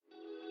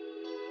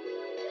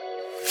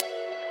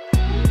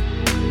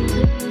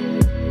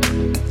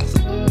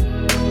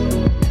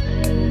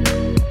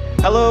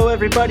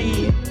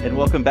everybody, and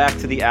welcome back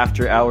to the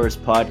After Hours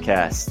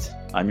podcast.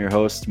 I'm your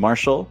host,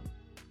 Marshall.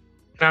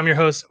 And I'm your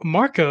host,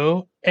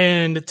 Marco,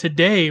 and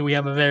today we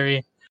have a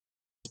very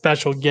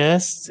special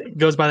guest. It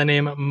goes by the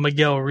name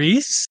Miguel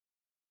Ruiz.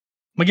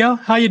 Miguel,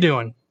 how you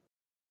doing?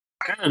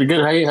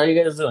 Good. How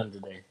you guys doing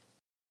today?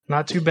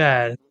 Not too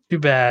bad. Too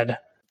bad.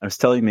 I was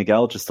telling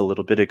Miguel just a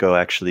little bit ago,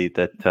 actually,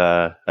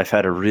 that I've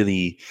had a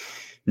really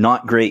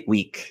not great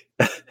week.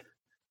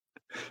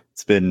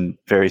 It's been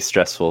very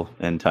stressful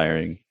and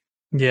tiring.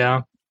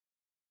 Yeah.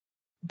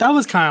 That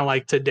was kind of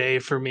like today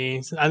for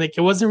me. I think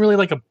it wasn't really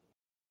like a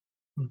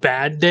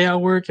bad day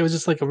at work. It was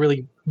just like a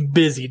really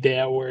busy day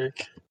at work.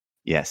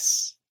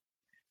 Yes.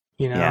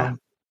 You know? Yeah.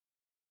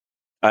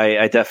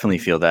 I definitely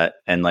feel that.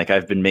 And like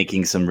I've been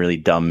making some really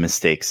dumb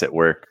mistakes at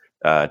work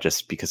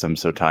just because I'm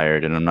so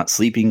tired and I'm not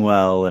sleeping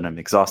well and I'm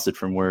exhausted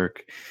from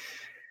work.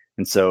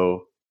 And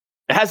so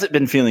it hasn't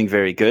been feeling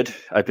very good.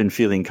 I've been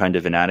feeling kind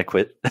of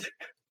inadequate the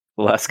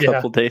last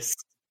couple days,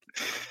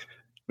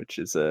 which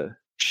is a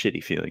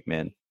shitty feeling,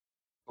 man.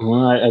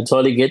 Well, I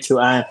totally get you.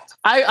 I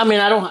mean,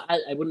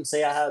 I wouldn't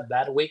say I have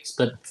bad weeks,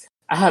 but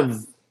I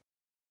have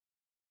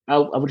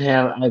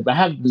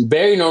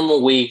very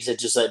normal weeks.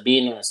 It's just like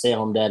being a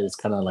stay-at-home dad is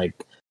kind of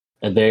like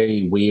a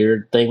very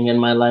weird thing in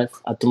my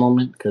life at the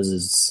moment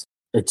because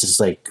it's just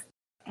like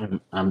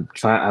I'm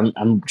trying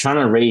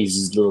to raise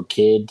this little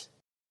kid,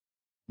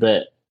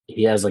 but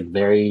he has like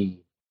very,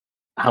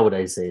 how would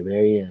I say,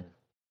 very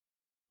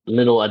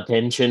little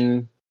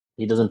attention.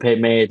 He doesn't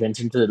pay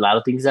attention to a lot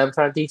of things I'm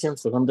trying to teach him.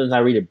 So sometimes I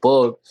read a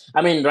book.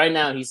 I mean, right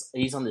now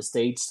he's on the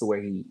stage to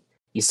where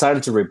he's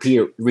starting to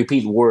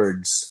repeat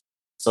words.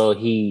 So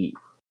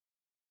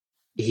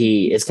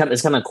it's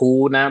kind of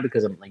cool now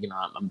because I'm like,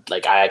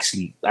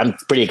 I'm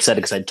pretty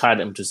excited because I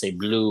taught him to say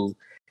blue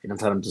and I'm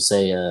trying him to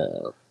say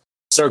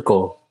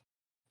circle,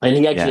 and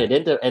he actually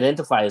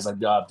identifies like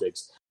the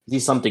objects. He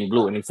sees something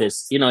blue and he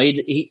says,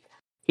 he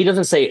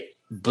doesn't say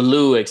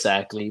blue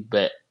exactly,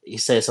 but he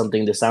says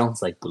something that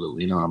sounds like blue.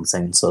 You know what I'm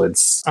saying? So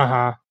it's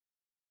and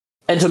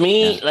to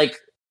me, like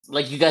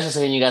you guys are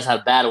saying, you guys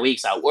have bad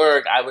weeks at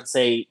work. I would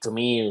say to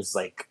me it was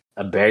like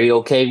a very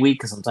okay week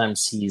because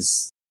sometimes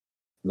he's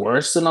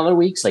worse than other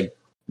weeks. Like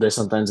there's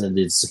sometimes that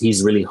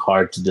he's really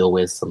hard to deal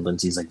with.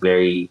 Sometimes he's like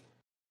very,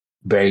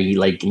 very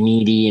like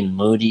needy and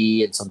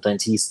moody, and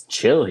sometimes he's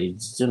chill. He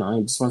just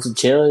wants to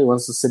chill. He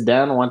wants to sit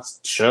down and wants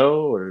to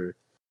show, or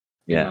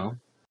you know,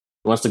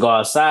 he wants to go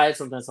outside.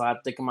 Sometimes I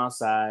have to take him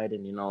outside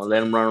and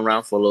let him run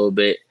around for a little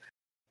bit.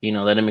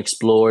 Let him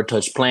explore,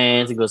 touch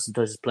plants. He goes to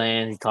touch his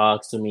plants. He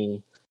talks to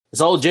me. It's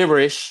all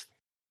gibberish,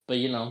 but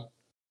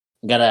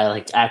gotta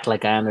like act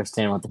like I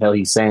understand what the hell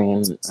he's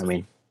saying. I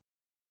mean,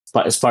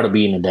 it's part of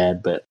being a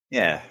dad, but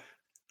yeah,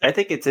 I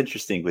think it's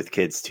interesting with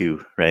kids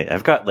too, right?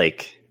 I've got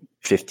like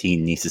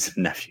 15 nieces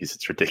and nephews.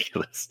 It's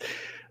ridiculous,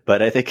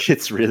 but I think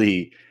it's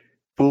really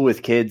cool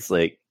with kids.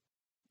 Like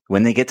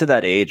when they get to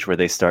that age where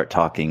they start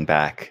talking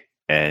back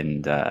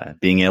and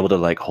being able to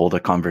like hold a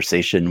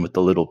conversation with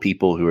the little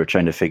people who are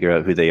trying to figure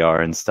out who they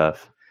are and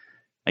stuff.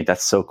 Like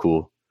that's so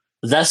cool.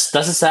 That's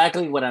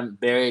exactly what I'm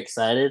very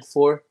excited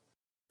for,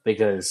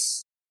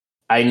 because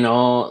I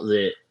know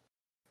that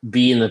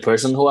being the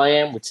person who I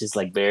am, which is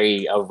like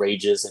very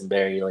outrageous and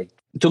very like,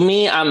 to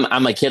me,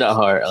 I'm a kid at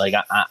heart. Like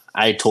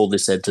I totally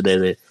said today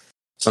that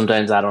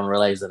sometimes I don't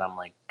realize that I'm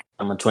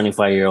a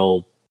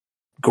 25-year-old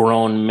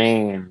grown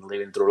man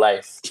living through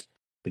life,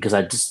 because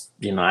I just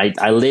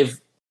I live.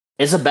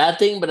 It's a bad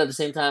thing, but at the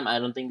same time, I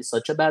don't think it's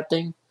such a bad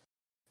thing,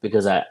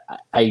 because I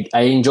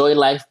enjoy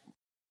life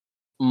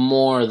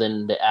more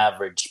than the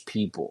average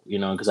people,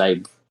 because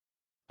I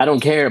don't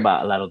care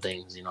about a lot of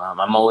things.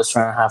 I'm always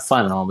trying to have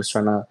fun. I'm always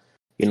trying to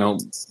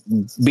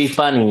be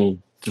funny,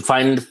 to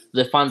find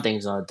the fun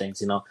things and other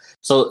things.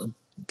 So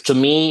to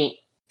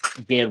me,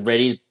 get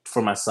ready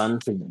for my son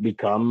to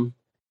become,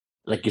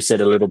 like you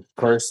said, a little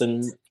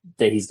person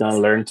that he's gonna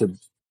learn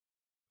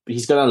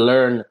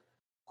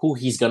who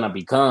he's gonna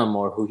become,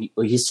 or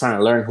he's trying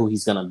to learn who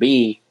he's gonna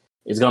be.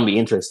 It's gonna be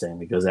interesting,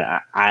 because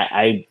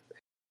I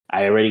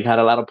already had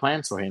a lot of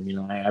plans for him.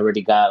 I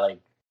already got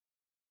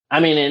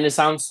and it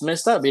sounds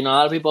messed up. A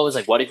lot of people always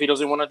like, what if he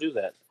doesn't want to do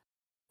that?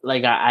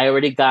 Like I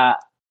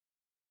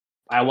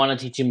want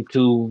to teach him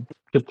to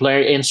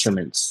play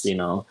instruments.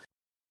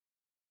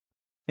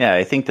 Yeah,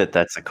 I think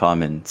that's a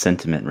common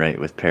sentiment, right,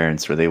 with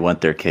parents, where they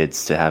want their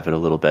kids to have it a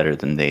little better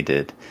than they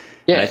did.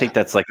 Yeah. And I think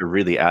that's like a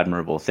really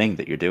admirable thing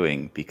that you're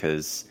doing,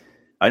 because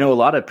I know a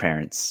lot of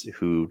parents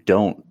who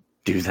don't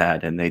do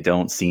that, and they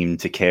don't seem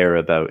to care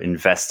about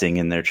investing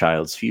in their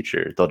child's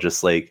future. They'll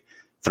just like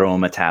throw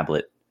them a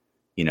tablet,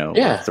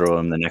 or throw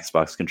them the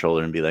Xbox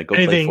controller and be like, go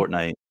play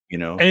Fortnite,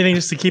 Anything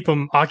just to keep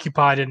them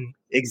occupied and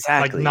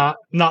exactly like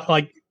not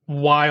like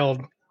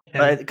wild.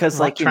 Because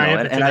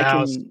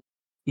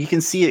you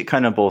can see it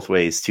kind of both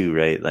ways too,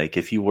 right? Like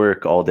if you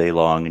work all day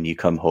long and you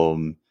come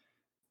home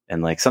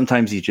and like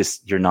sometimes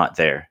you're not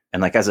there,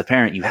 and like as a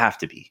parent you have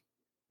to be,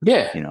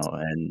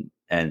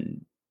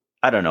 and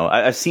I don't know,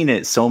 I've seen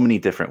it so many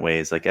different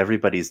ways. Like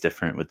everybody's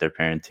different with their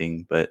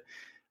parenting, but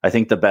I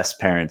think the best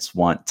parents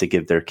want to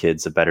give their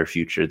kids a better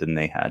future than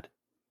they had.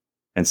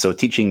 And so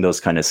teaching those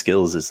kind of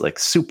skills is like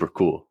super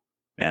cool,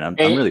 man. I'm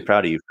really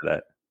proud of you for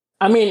that.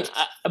 I mean,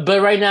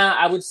 but right now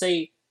I would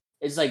say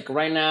it's like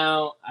right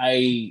now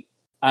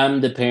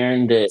I'm the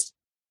parent that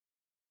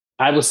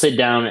I will sit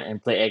down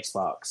and play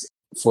Xbox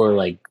for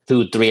like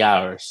 2-3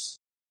 hours,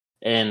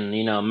 and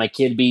my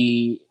kid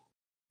be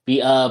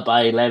up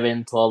by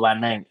 11, 12 at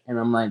night, and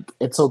I'm like,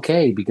 it's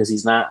okay because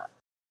he's not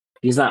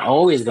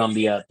always gonna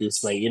be up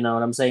this late. You know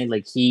what I'm saying?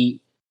 Like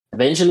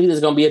eventually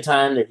there's gonna be a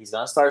time that he's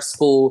gonna start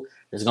school.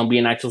 There's gonna be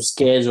an actual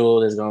schedule.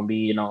 There's gonna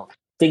be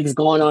things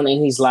going on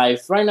in his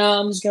life. Right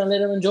now, I'm just gonna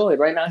let him enjoy it.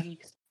 Right now,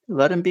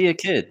 let him be a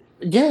kid.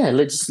 Yeah,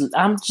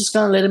 I'm just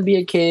gonna let him be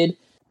a kid.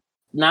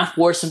 Not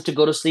force him to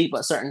go to sleep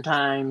at certain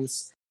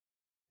times,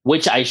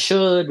 which I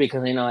should,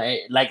 because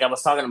like I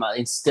was talking about,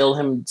 instill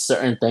him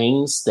certain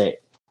things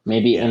that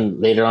maybe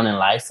later on in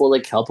life will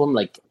like help him,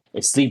 like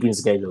a sleeping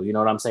schedule. You know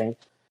what I'm saying?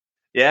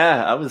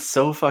 Yeah, I was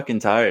so fucking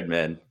tired,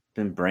 man.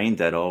 Been brain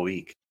dead all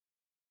week.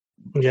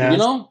 Yeah.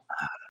 Now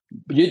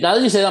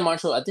that you say that,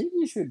 Marshall, I think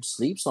you should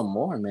sleep some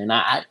more, man.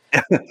 I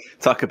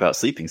talk about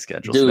sleeping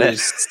schedules, dude. man.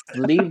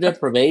 Sleep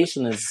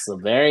deprivation is a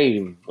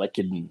very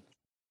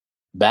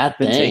bad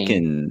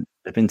thing.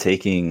 I've been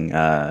taking.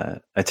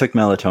 I took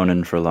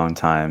melatonin for a long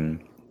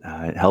time.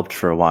 It helped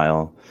for a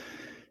while,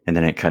 and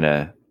then it kind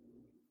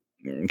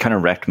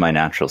of wrecked my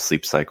natural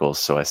sleep cycle.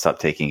 So I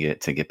stopped taking it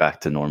to get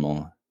back to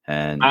normal.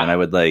 And I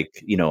would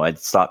I'd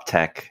stop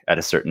tech at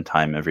a certain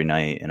time every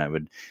night, and I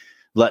would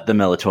let the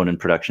melatonin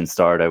production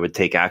start. I would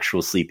take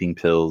actual sleeping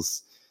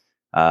pills.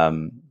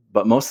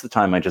 But most of the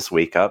time I just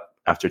wake up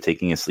after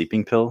taking a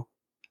sleeping pill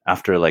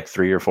after like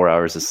 3 or 4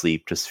 hours of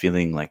sleep, just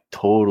feeling like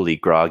totally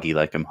groggy,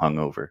 like I'm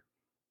hungover.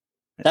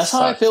 That's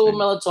how I feel with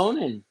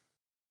melatonin.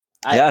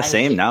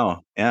 Same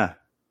now. Yeah.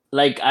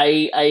 Like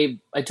I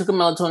took a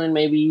melatonin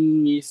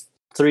maybe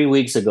 3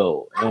 weeks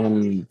ago,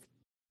 and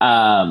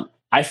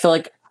I feel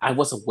like I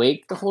was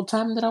awake the whole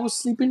time that I was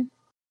sleeping.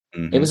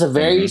 Mm-hmm, it was a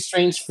very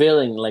strange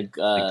feeling, like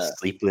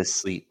sleepless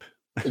sleep.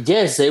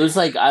 Yes, it was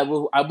like I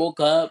woke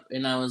up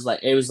and I was like,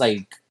 it was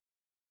like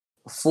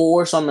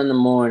 4 something in the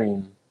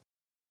morning,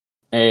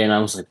 and I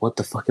was like, what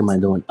the fuck am I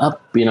doing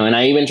up? And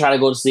I even tried to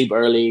go to sleep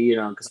early,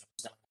 because I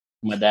was down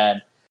with my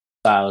dad.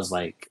 So I was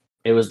like,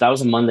 that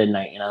was a Monday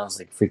night, and I was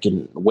like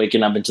freaking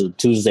waking up into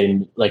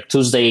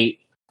Tuesday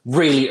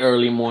really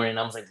early morning.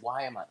 I was like,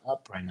 why am I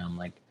up right now? I'm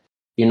like,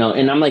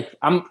 and I'm like,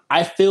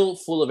 I feel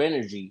full of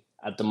energy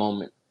at the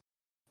moment,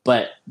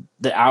 but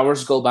the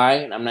hours go by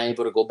and I'm not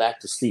able to go back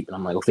to sleep. And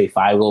I'm like, okay,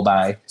 5 go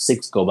by,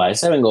 6 go by,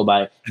 7 go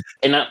by,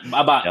 and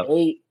about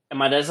 8. And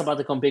my dad's about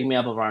to come pick me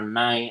up around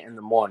 9 in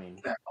the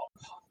morning.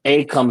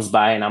 8 comes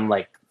by, and I'm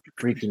like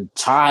freaking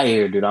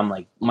tired, dude. I'm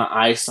like, my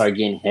eyes start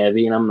getting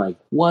heavy, and I'm like,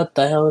 what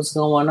the hell is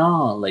going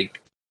on?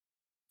 Like,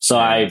 so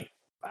I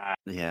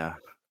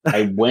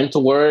went to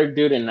work,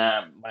 dude, and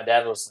my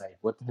dad was like,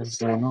 what the hell is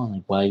going on?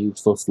 Like, why are you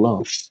so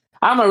slow?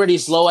 I'm already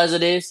slow as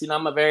it is.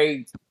 I'm a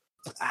very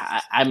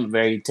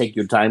take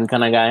your time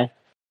kind of guy.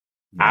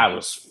 I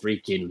was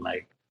freaking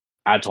like,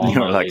 I told him.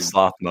 You were like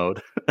sloth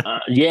mode.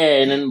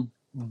 Yeah, and then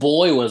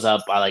boy was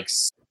up by like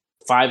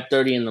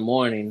 5:30 in the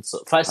morning, so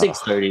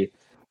 6:30.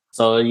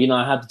 So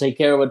I have to take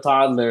care of a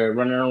toddler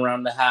running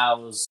around the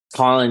house,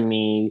 calling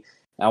me.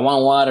 I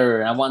want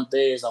water. I want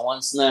this. I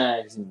want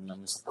snacks. And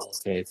I'm just like,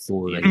 okay,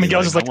 fool. Like,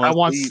 Miguel's just like, I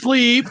want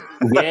sleep.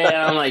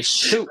 Yeah, I'm like,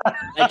 shoot.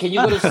 Like, can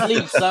you go to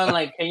sleep, son?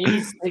 Like, can you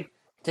just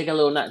take a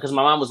little nap? Because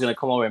my mom was gonna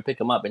come over and pick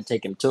him up and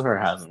take him to her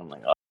house, and I'm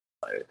like, oh.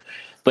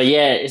 But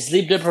yeah, it's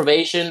sleep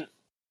deprivation.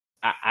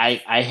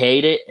 I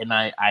hate it, and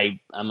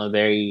I'm a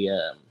very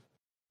I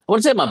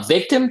wouldn't say I'm a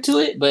victim to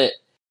it, but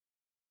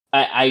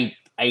I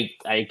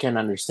can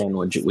understand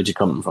what you're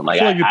coming from.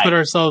 Like, I feel like we put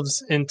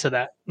ourselves into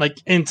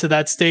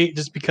that state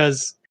just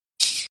because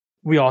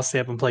we all stay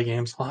up and play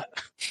games a lot.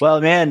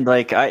 Well, man,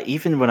 like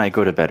even when I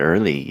go to bed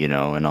early,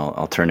 and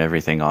I'll turn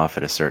everything off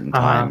at a certain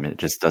time, it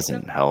just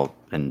doesn't help.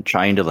 And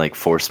trying to like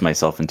force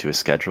myself into a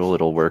schedule,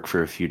 it'll work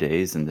for a few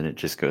days, and then it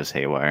just goes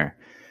haywire.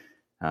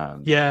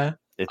 Yeah.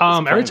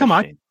 Every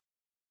time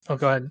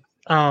go ahead.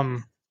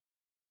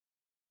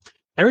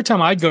 Every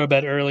time I'd go to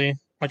bed early,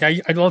 like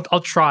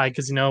I'll try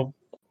because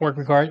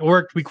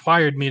work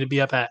required me to be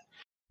up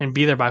and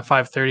be there by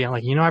 5:30. I'm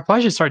like, I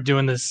probably should start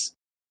doing this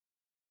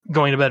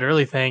going to bed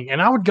early thing.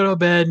 And I would go to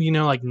bed,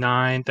 like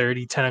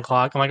 9:30, 10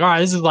 o'clock. I'm like, all right,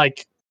 this is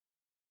like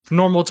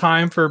normal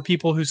time for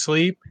people who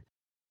sleep.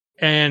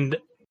 And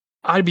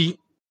I'd be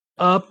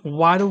up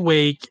wide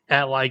awake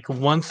at like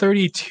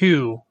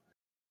 1:32.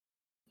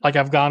 Like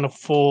I've gone a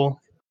full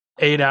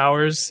 8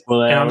 hours.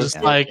 And I'm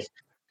just like,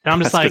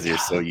 because you're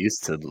so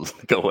used to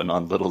going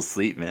on little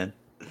sleep, man.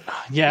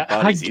 Yeah,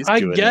 I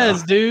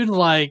guess, dude.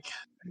 Like,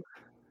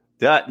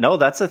 yeah, no,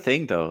 that's a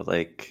thing though.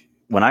 Like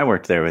when I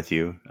worked there with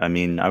you, I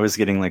mean, I was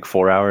getting like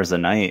 4 hours a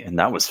night, and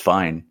that was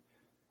fine.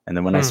 And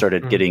then when I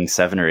started getting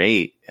 7 or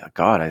 8,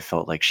 God, I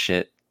felt like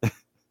shit.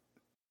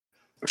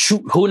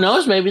 Who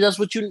knows? Maybe that's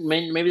what you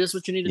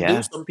need to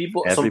do. Some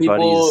people,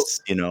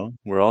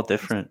 we're all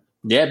different.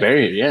 Yeah,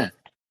 very, yeah.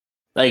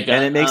 Like,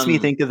 and it makes me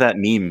think of that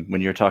meme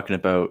when you're talking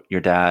about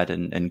your dad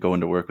and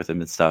going to work with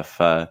him and stuff.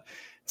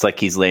 It's like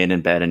he's laying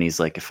in bed and he's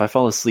like, if I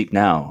fall asleep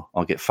now,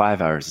 I'll get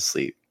 5 hours of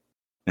sleep.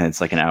 And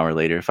it's like an hour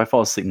later. If I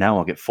fall asleep now,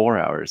 I'll get 4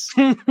 hours.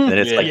 And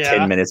it's like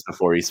 10 minutes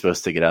before he's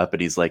supposed to get up.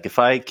 And he's like, if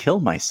I kill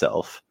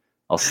myself,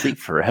 I'll sleep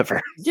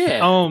forever. Yeah.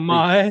 Oh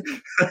my.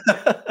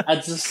 I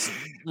just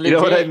you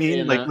know what I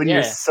mean? Like when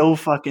you're so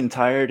fucking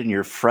tired and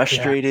you're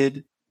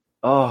frustrated.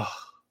 Oh.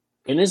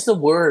 And it's the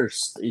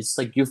worst. It's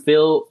like you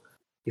feel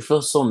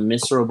so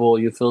miserable.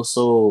 You feel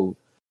so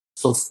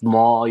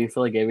small. You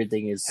feel like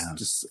everything is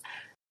just.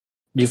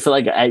 You feel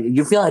like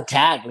you feel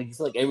attacked. Like you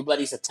feel like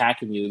everybody's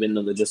attacking you, even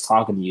though they're just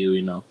talking to you.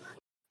 You know.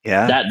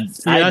 Yeah.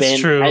 That's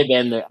true. I've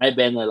been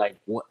there. Like,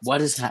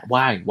 what is that?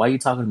 Why are you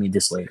talking to me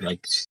this way?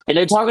 Like, and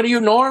they're talking to you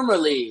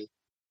normally.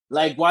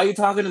 Like, why are you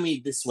talking to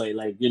me this way?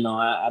 Like, you know,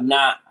 I'm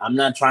not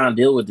trying to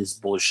deal with this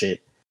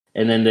bullshit.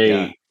 And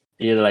then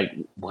you're like,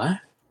 what?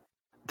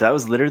 That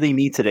was literally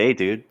me today,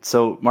 dude.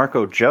 So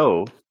Marco,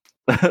 Joe,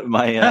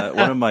 my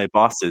one of my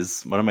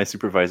bosses, one of my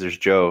supervisors,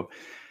 Joe,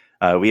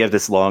 we have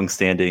this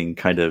long-standing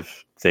kind of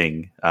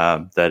thing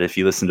that if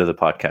you listen to the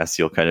podcast,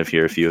 you'll kind of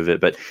hear a few of it.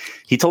 But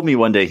he told me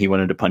one day he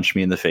wanted to punch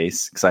me in the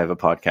face because I have a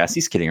podcast.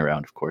 He's kidding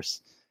around, of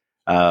course.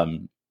 But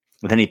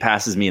then he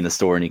passes me in the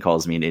store and he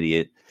calls me an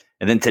idiot.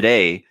 And then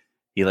today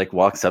he like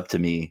walks up to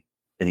me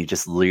and he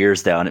just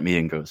leers down at me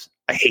and goes,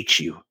 "I hate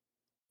you,"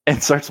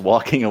 and starts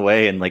walking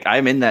away. And like,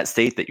 I'm in that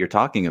state that you're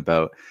talking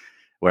about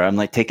where I'm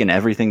like taking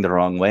everything the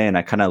wrong way. And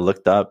I kind of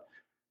looked up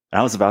and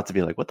I was about to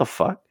be like, what the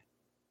fuck?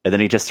 And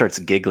then he just starts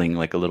giggling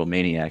like a little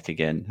maniac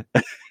again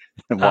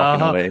and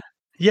walking away.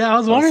 Yeah, I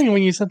was wondering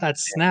when you sent that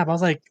snap. I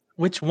was like,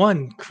 which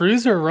one,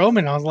 Cruz or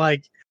Roman? I was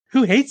like,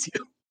 who hates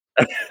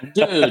you?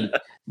 Dude,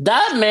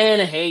 that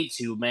man hates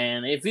you,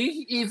 man. If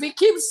he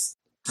keeps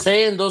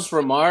saying those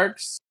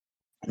remarks.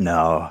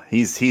 No,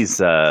 he's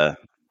I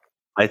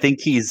think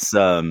he's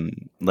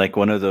like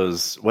one of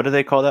those, what do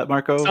they call that,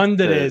 Marco?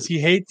 Is.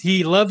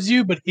 He loves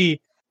you, but the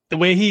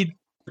way he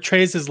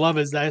portrays his love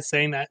is that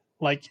saying that.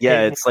 Like,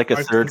 it's like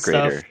a third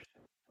grader. Stuff.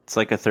 It's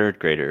like a third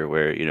grader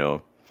where, you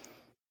know,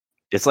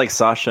 it's like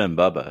Sasha and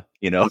Bubba,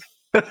 you know?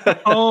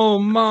 Oh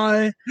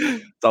my.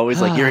 It's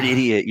always like, you're an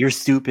idiot, you're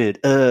stupid,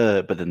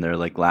 but then they're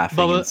like laughing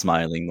Bubba, and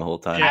smiling the whole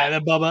time. Yeah,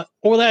 that Bubba.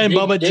 Or that and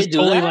Bubba just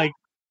totally that? Like,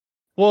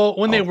 well,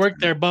 when they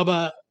worked there,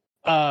 Bubba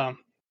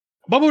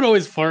would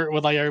always flirt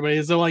with like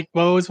everybody. So like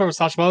Bubba always flirt with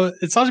Sasha.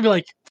 Sasha would be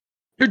like,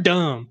 you're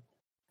dumb.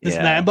 This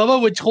and that. And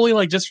Bubba would totally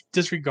like just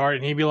disregard it.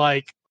 And he'd be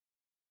like,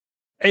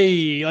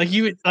 hey, like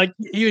he would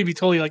be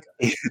totally like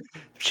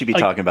she'd be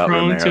like, talking about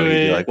Romero.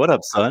 He'd be like, "What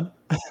up, son?"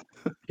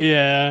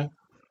 Yeah.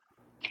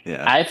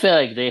 I feel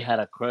like they had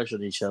a crush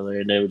on each other,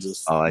 and they were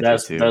just. Oh, I do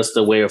too. That's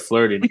the way of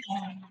flirting.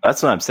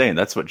 That's what I'm saying.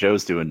 That's what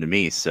Joe's doing to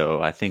me.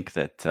 So I think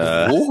that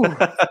you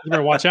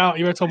better watch out.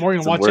 You better tell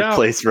Morgan to watch out.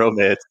 Workplace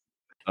romance.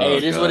 Hey,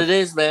 it is what it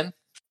is, man.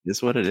 It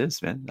is what it is,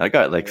 man. I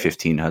got like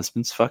 15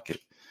 husbands. Fuck it.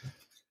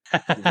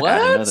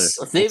 What?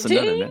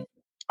 15?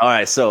 All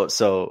right,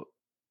 so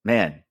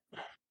man.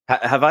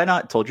 Have I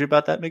not told you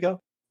about that,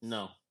 Miguel?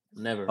 No,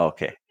 never.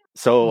 Okay.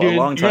 So dude, a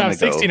long time ago.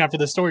 16 after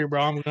the story,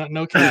 bro. I'm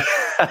no cap.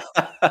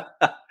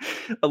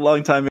 A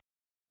long time ago,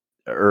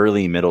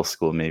 early middle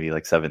school, maybe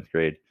like 7th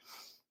grade.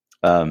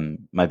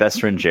 My best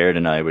friend Jared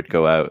and I would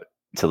go out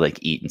to like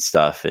eat and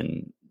stuff,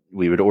 and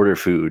we would order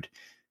food.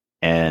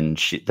 And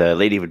the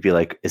lady would be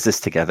like, "Is this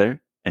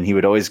together?" And he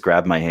would always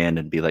grab my hand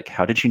and be like,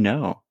 "How did you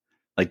know?"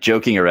 Like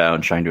joking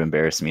around, trying to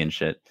embarrass me and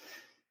shit.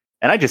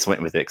 And I just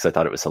went with it because I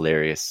thought it was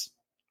hilarious.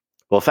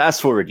 Well,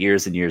 fast forward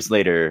years and years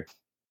later,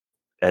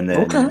 and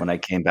then when I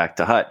came back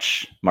to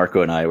Hutch,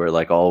 Marco and I were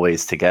like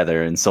always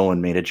together, and someone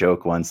made a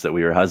joke once that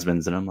we were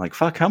husbands, and I'm like,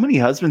 fuck, how many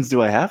husbands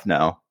do I have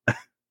now?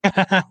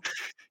 And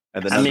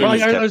the numbers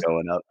kept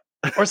going up.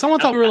 Or someone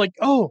thought we were like,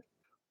 oh,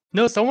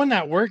 no, someone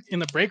that worked in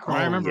the break room.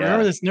 I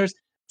remember this nurse.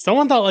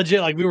 Someone thought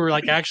legit like we were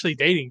like actually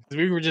dating because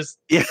we were just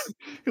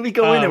we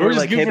go in and we're just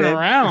like, goofing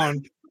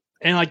around,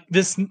 and like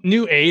this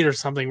new aide or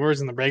something. We're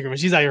in the break room, and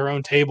she's at her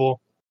own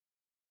table.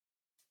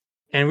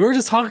 And we were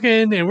just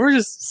talking and we were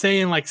just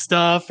saying like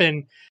stuff.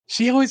 And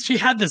she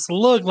had this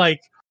look like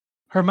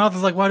her mouth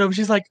was like wide open.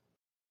 She's like,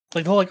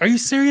 are you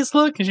serious?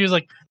 Look. And she was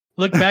like,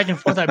 look back and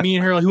forth at me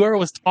and her, like whoever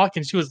was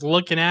talking, she was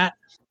looking at,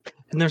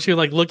 and then she would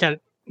like look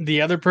at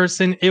the other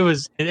person. It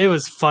was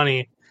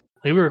funny.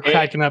 Like, we were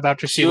cracking up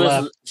after she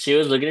left. She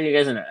was looking at you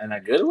guys in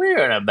a good way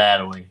or in a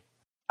bad way?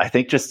 I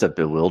think just a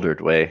bewildered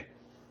way.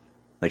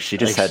 Like she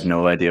just had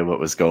no idea what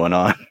was going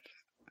on.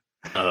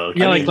 Oh,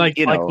 yeah,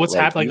 what's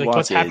happening? Like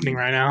what's happening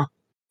right now?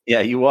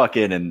 Yeah, you walk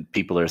in and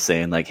people are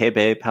saying like, "Hey,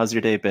 babe, how's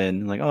your day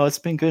been?" Like, "Oh, it's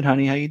been good,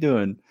 honey. How you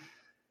doing?"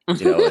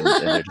 You know, and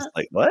they're just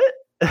like, "What?"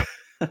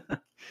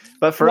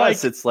 But for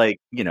us, it's like,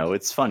 you know,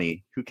 it's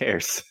funny. Who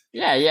cares?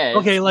 Yeah.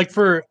 Okay, like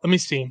let me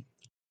see.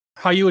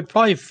 How you would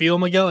probably feel,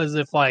 Miguel, is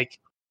if like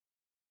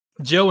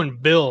Joe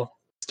and Bill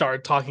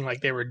started talking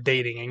like they were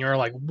dating, and you're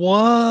like,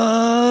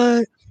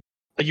 "What?"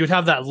 Like you would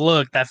have that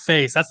look, that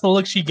face. That's the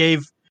look she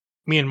gave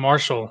me and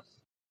Marshall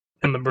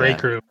in the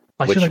break room.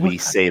 Like, which like, we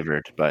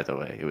savored, by the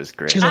way. It was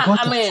great. She's like,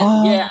 what the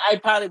fuck? Yeah, I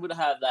probably would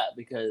have that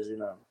because, you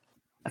know,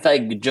 I feel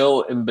like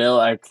Joe and Bill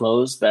are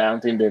close, but I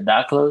don't think they're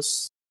that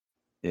close.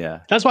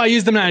 Yeah. That's why I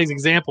used them as an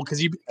example,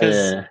 because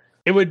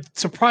it would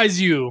surprise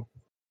you,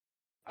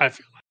 I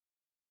feel like.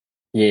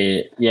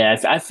 Yeah,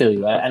 I feel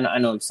you. I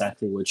know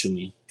exactly what you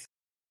mean.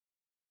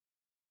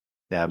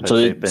 Yeah, but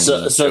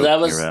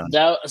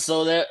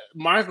so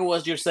Marco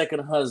was your second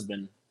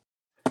husband.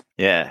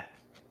 Yeah.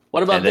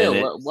 What about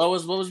Bill? What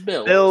was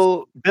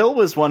Bill? Bill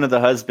was one of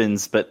the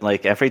husbands, but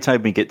like every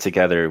time we get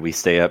together, we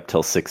stay up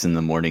till 6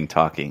 a.m.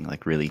 talking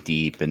like really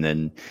deep. And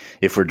then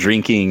if we're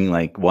drinking,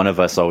 like one of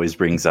us always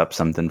brings up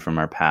something from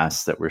our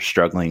past that we're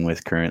struggling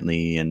with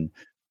currently. And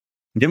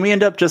then we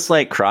end up just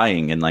like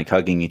crying and like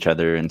hugging each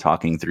other and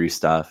talking through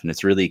stuff. And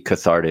it's really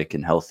cathartic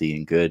and healthy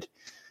and good.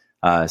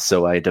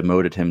 So I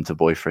demoted him to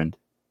boyfriend.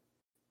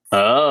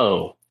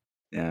 Oh.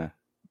 Yeah.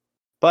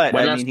 But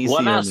I mean, he's the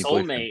only soulmate.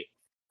 boyfriend.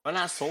 Why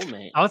not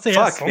soulmate? I would say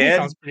soulmate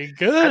sounds pretty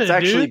good. That's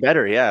actually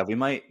better. Yeah, we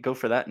might go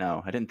for that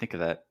now. I didn't think of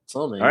that.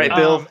 Soulmate. All right,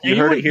 Bill, you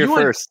heard it here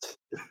first.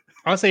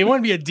 I would say it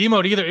wouldn't be a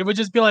demote either. It would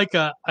just be like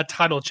a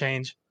title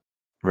change.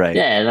 Right.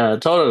 Yeah, no,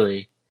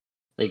 totally.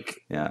 Like,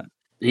 yeah,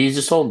 he's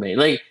a soulmate.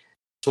 Like,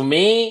 to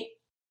me,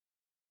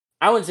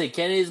 I wouldn't say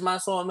Kenny is my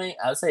soulmate.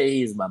 I would say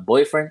he's my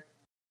boyfriend.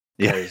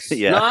 Yeah.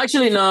 No,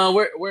 actually, no.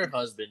 We're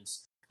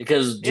husbands.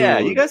 Because dude, yeah,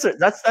 you guys are.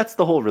 That's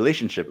the whole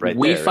relationship, right?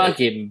 We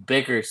fucking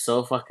bicker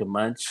so fucking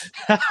much.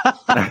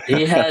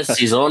 He has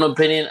his own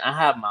opinion. I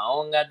have my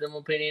own goddamn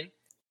opinion.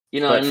 You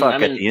know,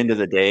 but at the end of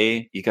the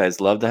day, you guys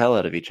love the hell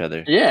out of each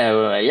other.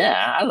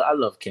 Yeah, I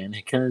love Ken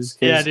because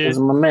he's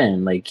my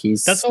man. Like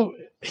that's what.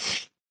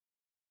 It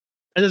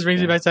just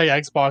brings me back to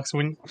Xbox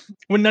when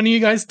none of you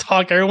guys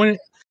talk. Everyone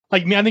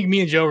like me. I think me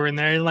and Joe were in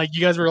there, and like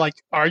you guys were like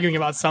arguing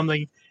about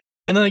something,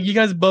 and then like you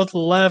guys both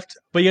left,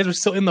 but you guys were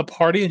still in the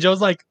party, and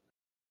Joe's like,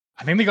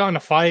 I think they got in a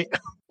fight.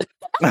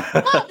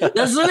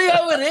 That's really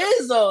how it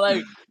is, though.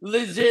 Like,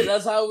 legit,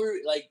 that's how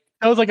we're like.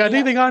 I was like, I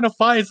think they got in a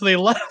fight, so they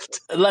left.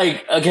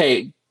 Like,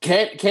 okay,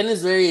 Ken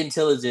is very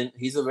intelligent.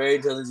 He's a very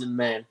intelligent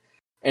man,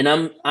 and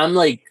I'm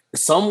like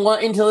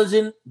somewhat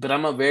intelligent, but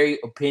I'm a very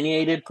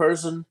opinionated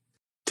person,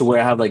 to where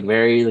I have like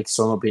very like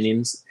strong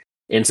opinions,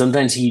 and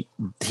sometimes he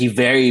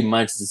very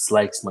much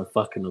dislikes my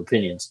fucking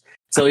opinions.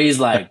 So he's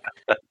like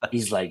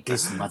this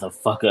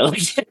motherfucker,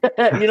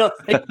 like, you know.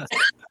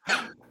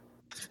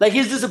 Like,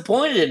 he's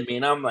disappointed in me,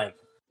 and I'm like,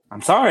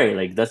 I'm sorry.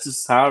 Like, that's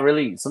just how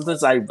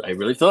sometimes I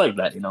really feel like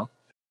that, you know?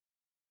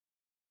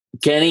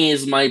 Kenny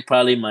is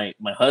probably my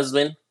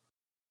husband.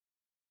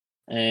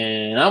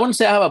 And I wouldn't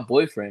say I have a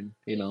boyfriend,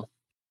 you know?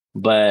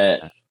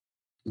 But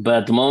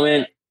at the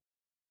moment,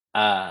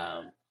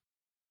 I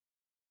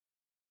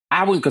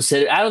don't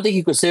think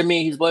he considered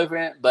me his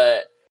boyfriend,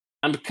 but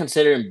I'm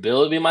considering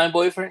Bill to be my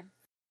boyfriend.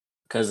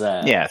 Cause,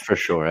 yeah, for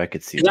sure. I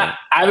could see that.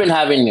 I've been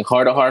having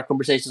heart-to-heart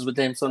conversations with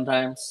him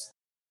sometimes.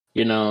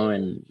 You know,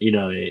 and you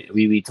know,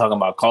 we be talking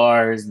about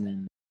cars, and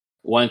then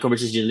one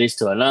conversation leads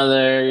to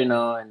another. You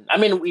know, and I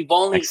mean, we've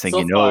only next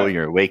thing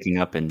you're waking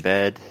up in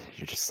bed.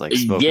 You're just like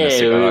smoking a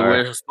cigar.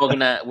 We're smoking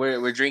that.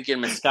 We're drinking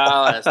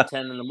Mezcal at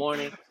 10 in the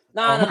morning.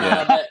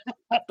 No.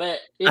 But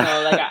you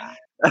know,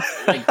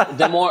 like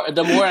the more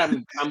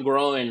I'm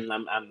growing,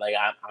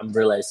 I'm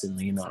realizing,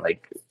 you know,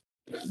 like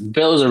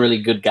Bill's a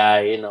really good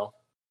guy. You know,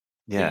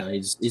 yeah, you know,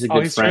 he's a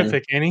good friend.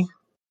 Terrific, ain't he?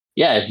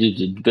 Yeah,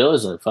 dude, Bill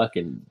is a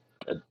fucking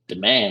the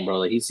man, bro.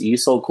 Like,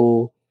 he's so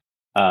cool.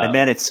 And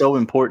man, it's so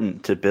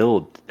important to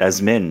build,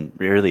 as men,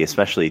 really,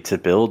 especially to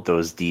build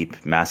those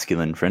deep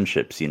masculine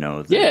friendships, you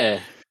know,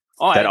 that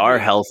are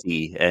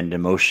healthy and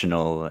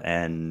emotional,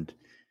 and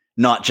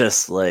not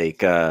just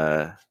like,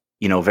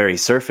 you know, very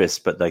surface,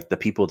 but like the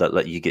people that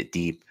let you get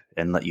deep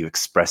and let you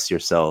express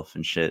yourself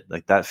and shit.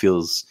 Like, that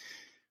feels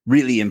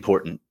really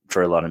important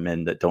for a lot of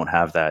men that don't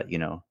have that, you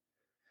know.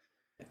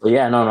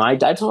 Yeah, no, I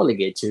totally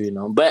get you, you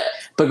know, but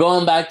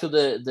going back to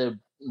the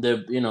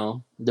you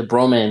know, the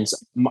bromance,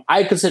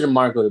 I consider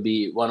Marco to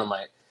be one of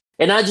my,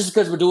 and not just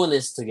because we're doing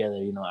this together,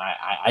 you know,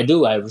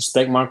 I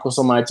respect Marco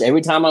so much.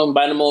 Every time I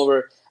invite him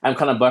over, I'm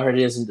kind of butthurt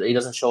he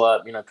doesn't show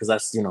up, you know, because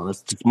that's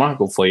just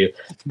Marco for you.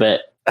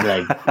 But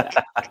like,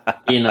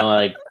 you know,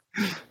 like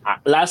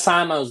last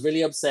time I was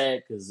really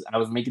upset because I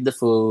was making the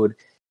food.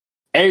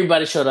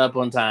 Everybody showed up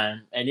on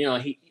time, and you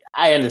know,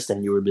 I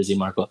understand you were busy,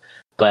 Marco,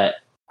 but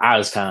I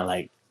was kind of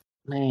like,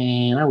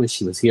 man, I wish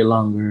he was here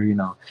longer, you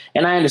know.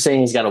 And I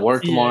understand he's got to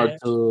work tomorrow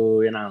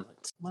too, and I'm like,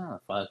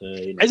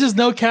 motherfucker. You know? It's just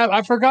no cap.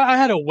 I forgot I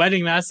had a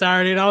wedding that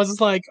Saturday, and I was just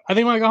like, I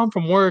think when I got home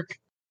from work,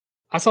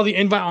 I saw the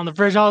invite on the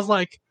fridge. I was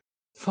like,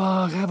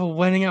 fuck, I have a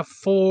wedding at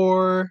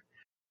 4.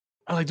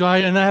 I'm like,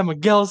 and I have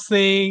Miguel's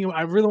thing.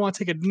 I really want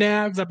to take a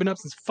nap because I've been up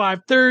since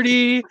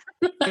 5:30.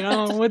 I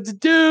don't know what to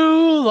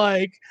do.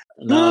 Like,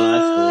 no,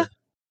 that's cool.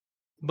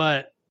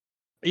 But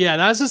yeah,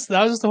 that was just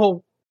the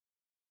whole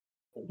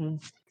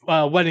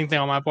wedding thing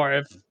on my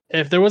part.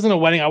 If there wasn't a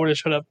wedding, I would have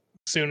showed up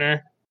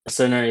sooner.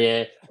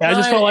 Yeah. I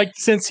just felt like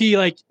since it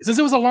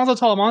was Alonso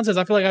Talamontes,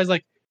 I feel like I was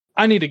like,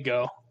 I need to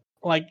go.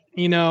 Like,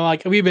 you know,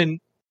 like we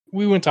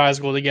went to high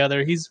school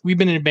together. We've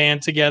been in a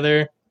band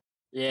together.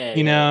 Yeah,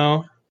 you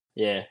know.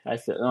 Yeah, I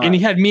feel. And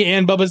he had me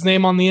and Bubba's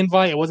name on the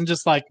invite. It wasn't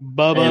just like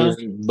Bubba. It was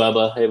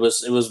Bubba. It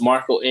was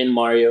Marco and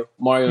Mario,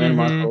 and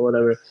Marco,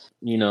 whatever.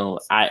 You know,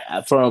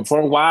 I for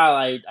a while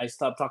I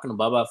stopped talking to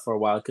Bubba for a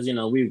while because you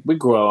know we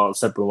grew up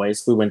separate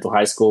ways. We went to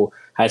high school.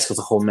 High school's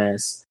a whole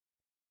mess.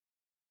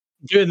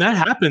 Dude, and that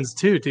happens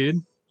too,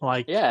 dude.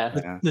 Like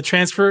the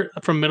transfer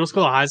from middle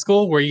school to high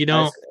school where you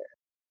don't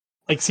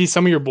like see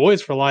some of your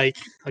boys for like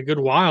a good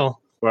while.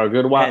 For a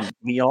good while. And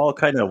we all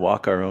kind of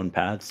walk our own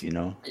paths, you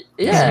know.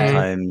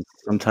 Yeah.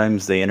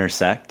 Sometimes they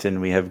intersect and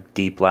we have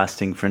deep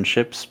lasting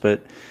friendships,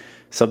 but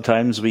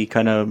sometimes we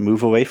kind of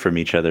move away from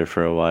each other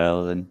for a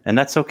while, and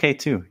that's okay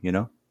too, you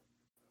know.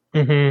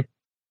 Mm-hmm.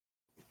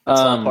 It's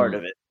all part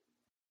of it.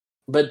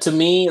 But to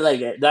me,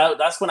 like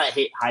that's when I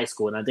hate high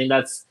school, and I think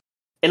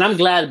and I'm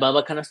glad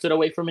Bubba kind of stood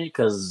away from me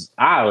because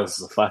I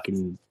was a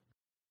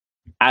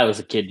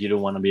kid you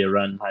didn't want to be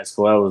around in high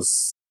school. I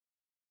was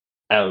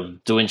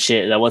doing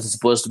shit that I wasn't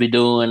supposed to be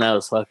doing. I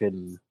was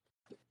fucking,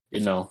 you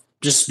know,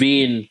 just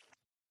being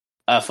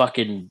a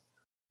fucking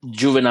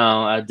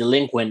juvenile, a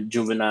delinquent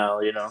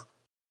juvenile, you know,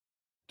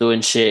 doing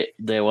shit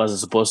that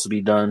wasn't supposed to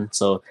be done.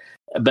 So,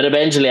 but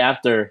eventually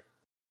after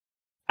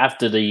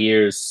the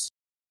years,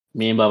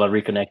 me and Bubba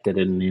reconnected,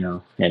 and you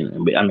know,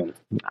 and I mean,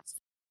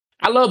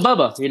 I love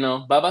Bubba. You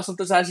know, Bubba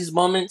sometimes has his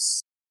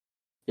moments.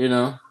 You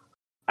know,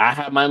 I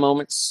have my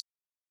moments.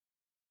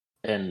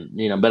 And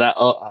you know, but at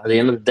the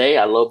end of the day,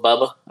 I love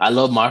Bubba. I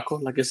love Marco,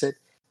 like I said.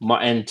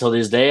 And until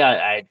this day,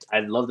 I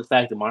love the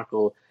fact that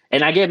Marco.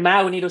 And I get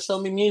mad when he doesn't show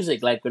me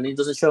music, like when he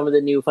doesn't show me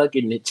the new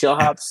fucking chill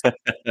hops.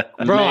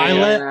 Bro,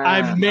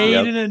 I made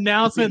an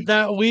announcement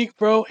that week,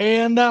 bro,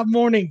 and that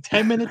morning,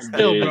 10 minutes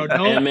still, bro.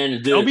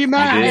 Don't be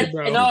mad,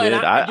 bro.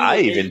 I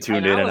even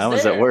tuned in, and I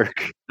was at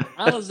work.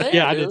 I was there.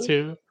 Yeah, I did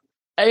too.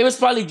 And it was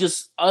probably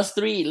just us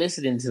three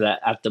listening to that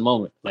at the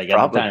moment, like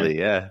probably, at the time.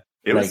 Yeah.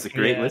 It was a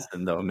great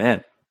listen, though,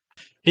 man.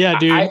 Yeah,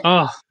 dude.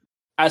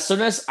 As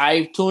soon as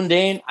I tuned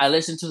in, I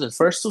listened to the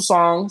first two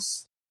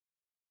songs,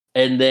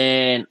 and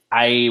then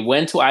I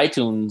went to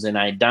iTunes and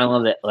I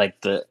downloaded like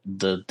the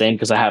thing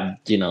because I have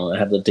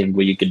the thing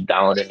where you can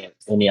download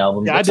any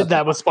album. Yeah, I did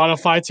that with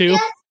Spotify too.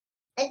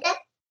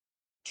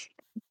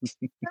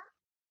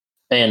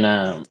 And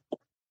I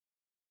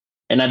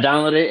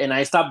downloaded it and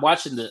I stopped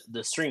watching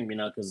the stream, you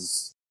know,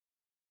 because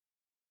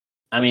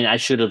I mean I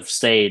should have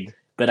stayed,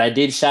 but I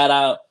did shout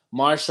out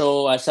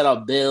Marshall. I shout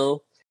out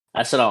Bill.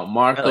 I shout out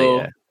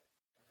Marco.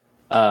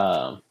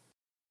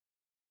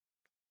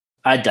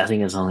 I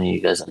think it's only you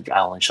guys. I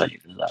only shout you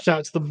guys out. Shout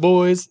out to the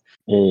boys.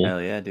 Yeah.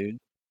 Hell yeah, dude.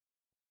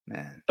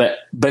 Man. But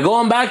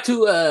going back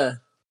to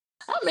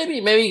maybe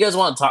you guys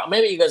want to talk.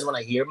 Maybe you guys want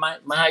to hear my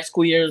high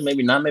school years.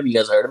 Maybe not. Maybe you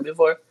guys heard them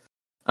before.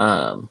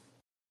 And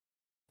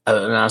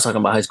I was talking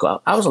about high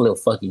school. I was a little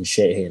fucking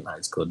shithead in high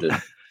school, dude.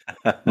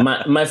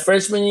 my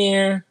freshman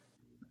year,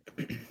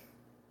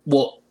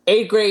 well,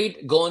 8th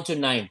grade going to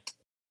 9th.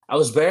 I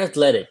was very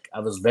athletic.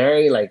 I was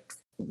very like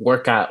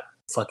workout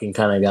fucking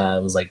kind of guy. I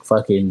was like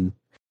fucking.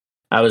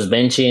 I was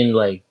benching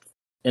like,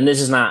 and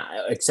this is not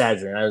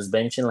exaggerating. I was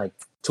benching like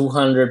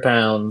 200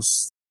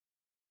 pounds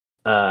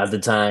at the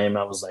time.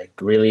 I was like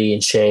really in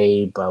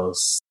shape. I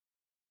was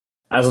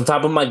on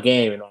top of my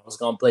game. You know, I was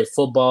gonna play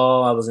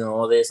football. I was gonna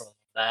all this and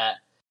that.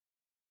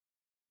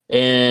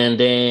 And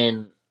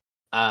then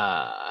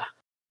I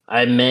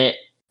met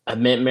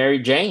Mary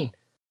Jane.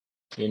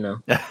 You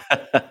know,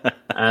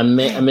 I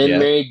met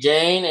Mary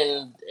Jane,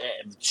 and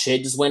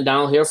shit just went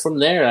downhill from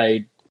there.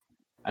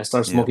 I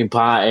started smoking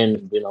pot,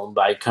 and you know,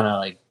 I kind of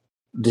like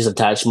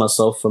disattached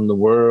myself from the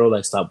world.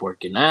 I stopped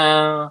working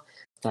out,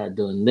 started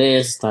doing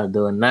this, started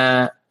doing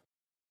that,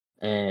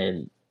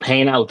 and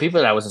hanging out with people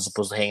that I wasn't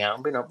supposed to hang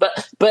out. You know,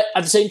 but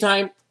at the same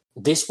time,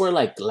 this were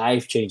like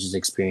life changes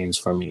experience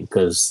for me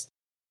because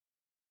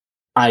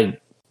I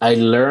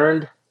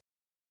learned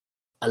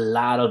a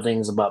lot of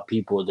things about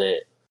people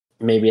that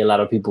maybe a lot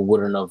of people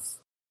wouldn't have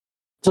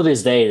to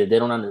this day that they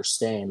don't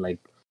understand. Like,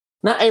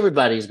 not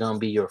everybody's gonna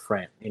be your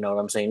friend. You know what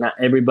I'm saying? Not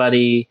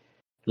everybody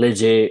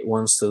legit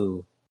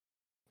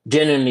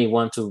genuinely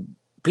want to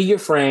be your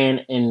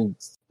friend and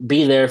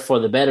be there for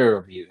the better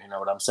of you. You know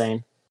what I'm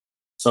saying?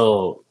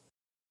 So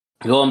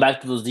going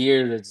back to those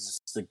years, it's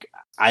just like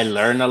I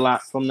learned a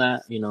lot from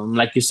that. You know,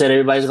 like you said,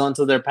 everybody's going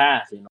through their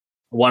path. You know,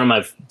 one of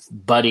my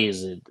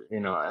buddies, you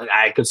know,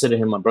 I consider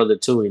him my brother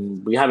too,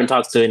 and we haven't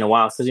talked to in a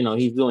while because you know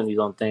he's doing his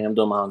own thing. I'm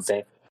doing my own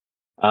thing.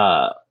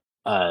 My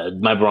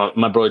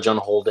bro John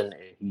Holden,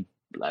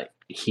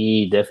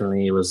 he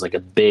definitely was like a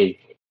big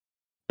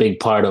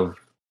part of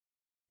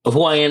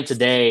who I am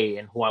today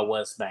and who I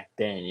was back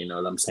then. You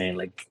know what I'm saying?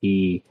 Like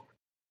he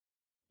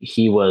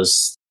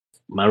was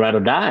my ride or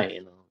die.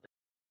 You know,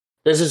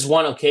 there's this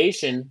one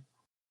occasion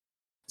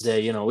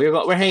that you know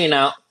we're hanging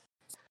out.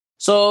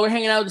 So we're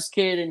hanging out with this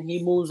kid, and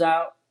he moves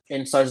out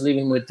and starts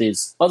living with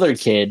this other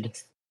kid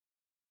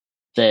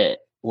that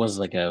was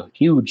like a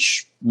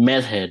huge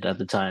meth head at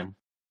the time.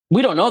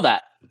 We don't know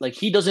that. Like,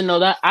 he doesn't know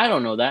that. I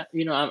don't know that.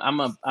 You know, I'm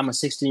a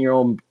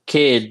 16-year-old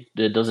kid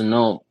that doesn't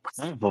know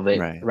half of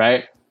it,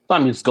 right? So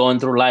I'm just going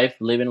through life,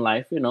 living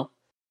life, you know.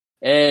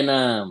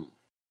 And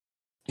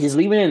he's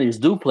living in his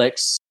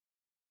duplex,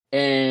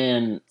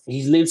 and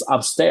he lives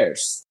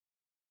upstairs.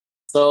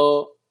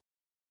 So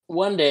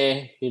one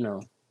day,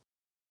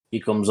 he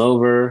comes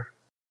over,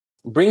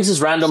 brings this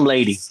random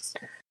lady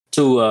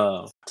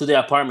to the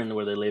apartment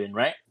where they live in,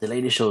 right? The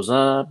lady shows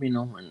up,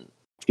 and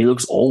she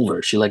looks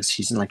older.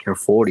 She's in like her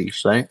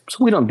 40s, right?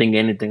 So we don't think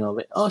anything of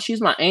it. Oh, she's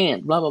my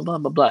aunt, blah, blah, blah,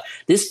 blah, blah.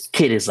 This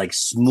kid is like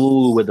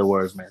smooth with the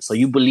words, man. So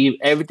you believe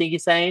everything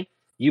he's saying,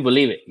 you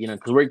believe it,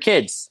 because we're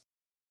kids.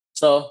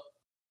 So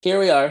here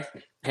we are,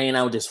 hanging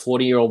out with this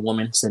 40-year-old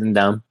woman sitting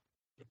down,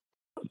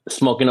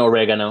 smoking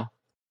oregano.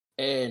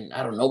 And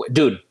I don't know,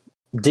 dude,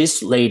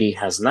 this lady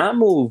has not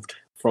moved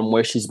from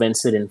where she's been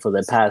sitting for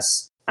the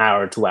past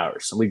hour, 2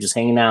 hours. So we're just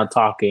hanging out,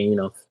 talking,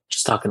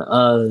 just talking to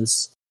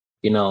us,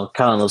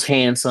 calling us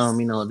handsome,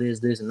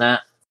 this and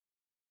that.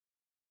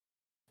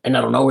 And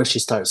I don't know where she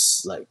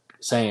starts like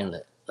saying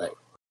that, like,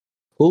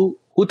 who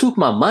took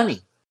my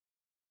money?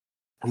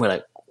 And we're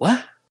like,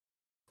 what?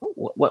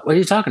 What are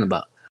you talking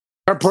about?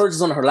 Her purse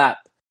is on her lap.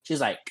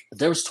 She's like,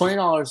 there was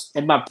 $20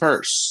 in my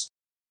purse.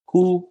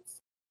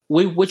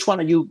 Which one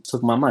of you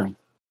took my money?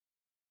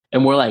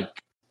 And we're like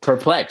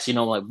perplexed,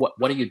 like,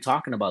 what are you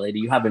talking about, lady?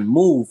 You haven't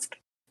moved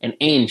an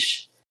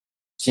inch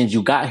since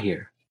you got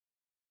here.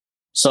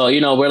 So,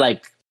 we're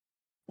like,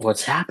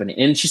 what's happening?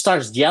 And she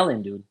starts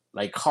yelling, dude,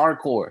 like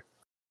hardcore.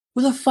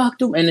 Who the fuck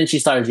do? And then she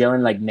starts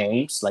yelling like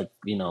names, like,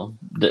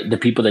 the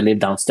people that live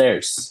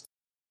downstairs.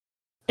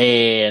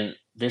 And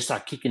they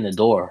start kicking the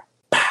door.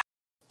 Pow,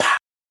 pow.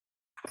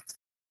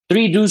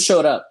 3 dudes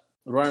showed up,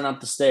 running up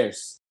the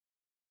stairs.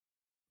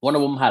 One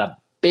of them had a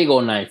big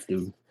old knife,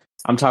 dude.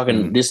 I'm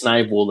talking, this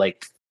knife will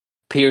like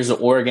pierce the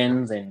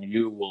organs and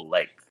you will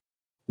like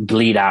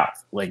bleed out.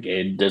 Like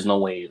there's no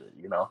way,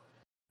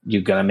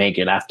 you're gonna make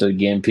it after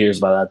getting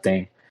pierced by that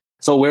thing.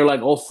 So we're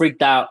like all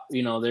freaked out.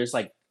 There's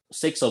like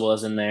 6 of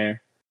us in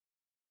there.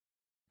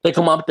 They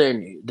come up there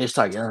and they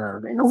start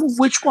yelling,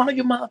 which one of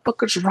you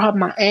motherfuckers robbed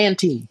my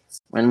auntie?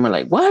 And we're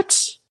like,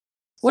 what?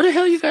 What the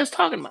hell are you guys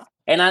talking about?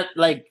 And I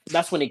like,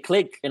 that's when it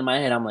clicked in my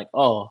head. I'm like,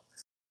 oh,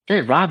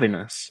 they're robbing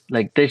us.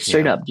 Like, they're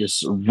straight up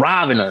just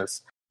robbing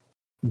us.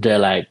 They're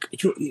like,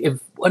 if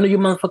one of you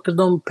motherfuckers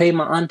don't pay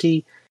my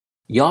auntie,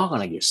 y'all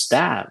gonna get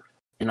stabbed.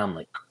 And I'm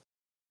like,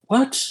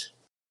 what?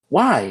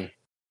 Why?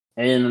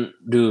 And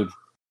dude,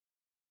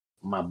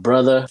 my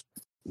brother,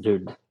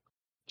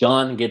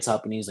 John gets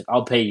up and he's like,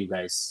 I'll pay you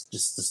guys.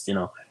 Just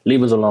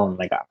leave us alone.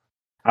 Like,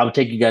 I'll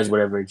take you guys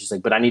whatever. Just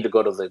like, but I need to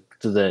go to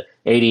the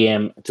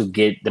ATM to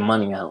get the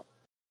money out,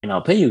 and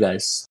I'll pay you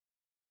guys.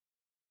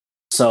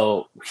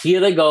 So here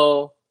they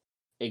go.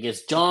 It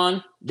gets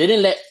John. They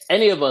didn't let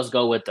any of us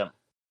go with them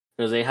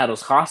because they had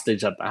us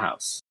hostage at the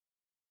house.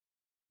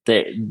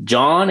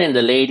 John and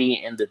the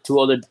lady and the two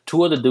other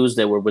dudes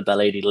that were with the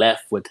lady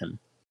left with him.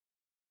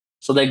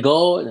 So they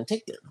go and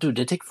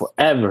they take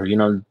forever,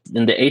 and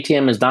the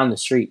ATM is down the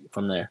street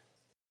from there.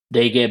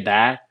 They get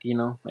back,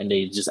 and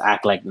they just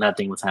act like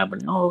nothing was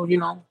happening. Oh,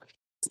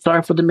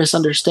 sorry for the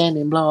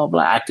misunderstanding, blah, blah,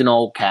 blah, acting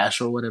all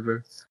cash or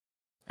whatever.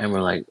 And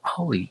we're like,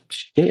 holy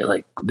shit,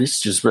 like this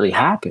just really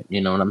happened.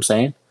 You know what I'm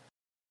saying?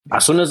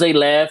 As soon as they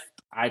left,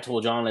 I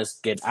told John, let's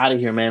get out of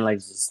here, man. Like,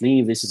 just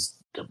leave. This is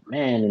the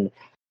man.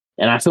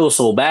 And I feel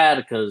so bad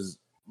because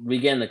we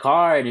get in the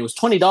car and it was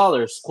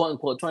 $20, quote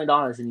unquote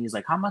 $20. And he's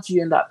like, how much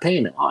you end up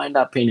paying him? Oh, I end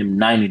up paying him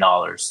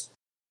 $90.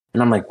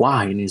 And I'm like,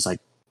 why? And he's like,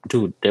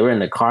 dude, they were in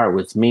the car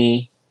with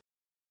me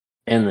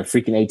and the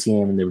freaking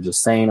ATM and they were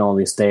just saying all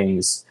these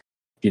things.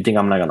 Do you think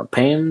I'm not going to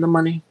pay him the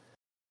money?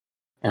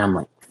 And I'm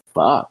like,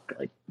 fuck,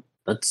 like,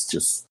 that's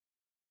just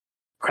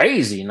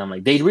crazy. And I'm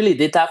like, they really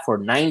did that for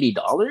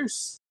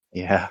 $90?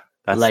 Yeah.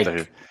 That's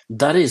like,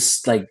 that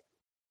is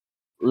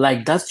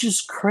like, that's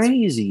just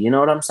crazy. You know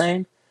what I'm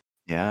saying?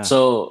 Yeah.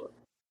 So,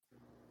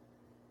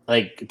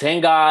 like,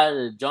 thank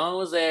God John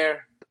was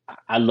there.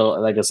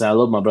 Like I said, I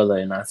love my brother,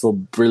 and I feel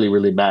really,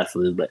 really bad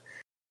for this. But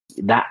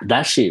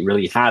that shit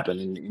really happened,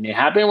 and it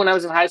happened when I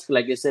was in high school.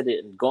 Like I said,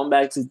 going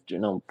back to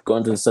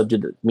going to the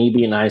subject of me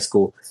being in high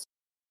school.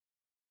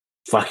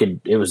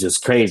 Fucking, it was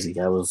just crazy.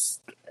 I was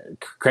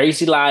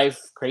crazy life,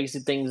 crazy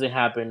things that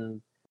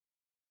happened.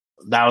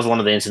 That was one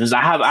of the incidents.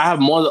 I have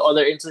more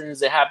other incidents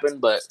that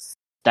happened, but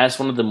that's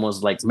one of the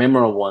most like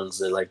memorable ones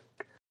that like,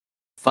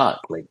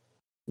 fuck, like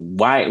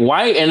why?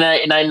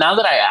 And I now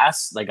that I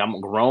asked, like I'm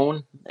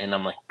grown and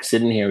I'm like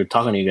sitting here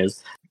talking to you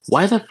guys,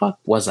 why the fuck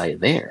was I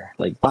there?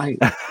 Like why?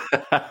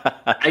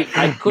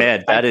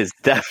 Man, that is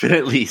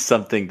definitely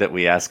something that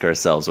we ask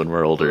ourselves when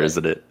we're older,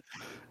 isn't it?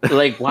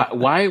 Like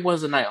why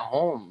wasn't I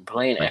home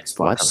playing Xbox?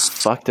 Why the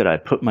fuck did I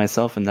put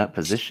myself in that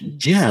position?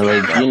 Yeah,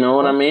 like you know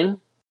what I mean?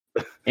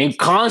 And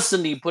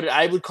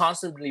I would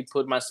constantly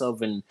put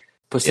myself in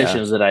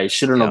positions that I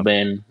shouldn't have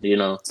been,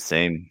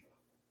 Same.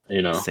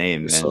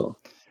 Same, man. So.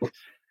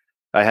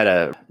 I had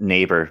a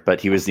neighbor, but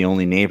he was the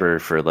only neighbor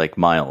for like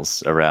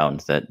miles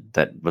around that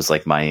was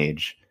like my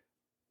age.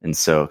 And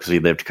so, because we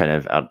lived kind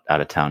of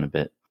out of town a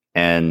bit.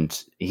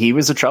 And he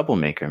was a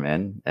troublemaker,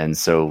 man. And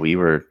so we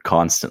were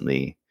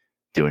constantly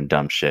doing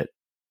dumb shit.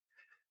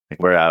 Like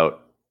we're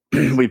out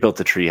we built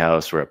a tree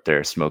house. We're up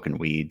there smoking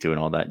weed, doing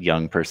all that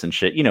young person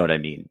shit. You know what I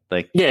mean?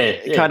 Like,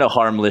 kind of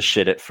harmless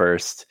shit at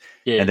first,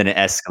 and then it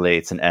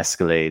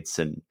escalates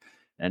and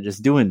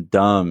just doing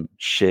dumb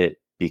shit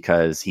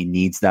because he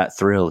needs that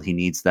thrill. He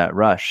needs that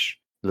rush.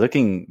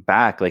 Looking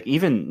back, like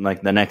even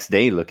like the next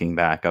day, looking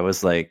back, I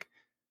was like,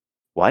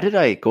 why did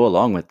I go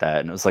along with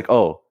that? And it was like,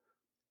 oh,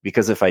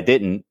 because if I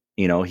didn't,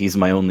 he's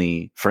my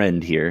only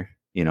friend here,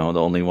 the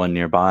only one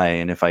nearby.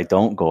 And if I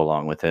don't go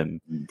along with him,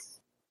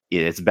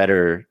 it's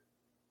better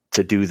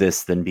to do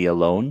this than be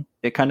alone.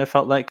 It kind of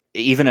felt like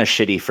even a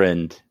shitty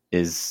friend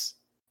is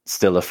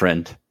still a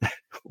friend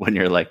when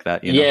you're like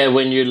that. Yeah,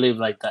 when you live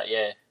like that.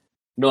 Yeah.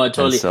 No, I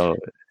totally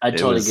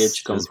get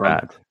you come from.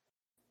 Bad.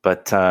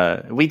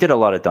 But we did a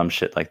lot of dumb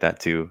shit like that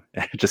too.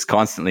 Just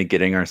constantly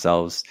getting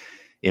ourselves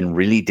in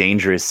really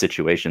dangerous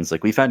situations.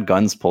 Like we've had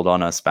guns pulled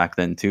on us back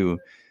then too.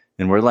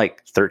 And we're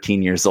like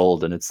 13 years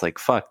old. And it's like,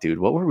 fuck, dude,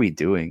 what were we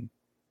doing?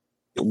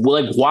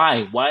 Like,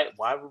 why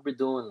were we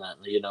doing that?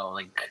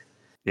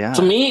 Yeah.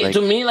 To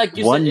me, like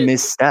you one said,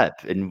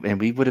 misstep and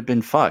we would have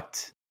been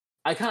fucked.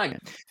 I kind of.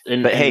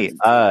 But hey,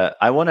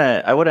 I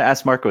wanna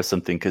ask Marco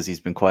something because he's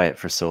been quiet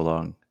for so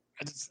long.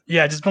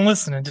 Just been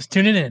listening, just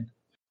tuning in.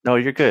 No,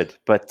 you're good.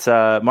 But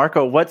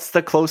Marco, what's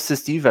the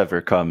closest you've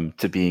ever come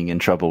to being in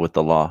trouble with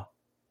the law?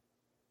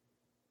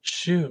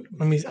 Shoot,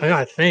 I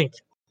gotta think.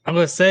 I'm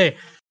gonna say,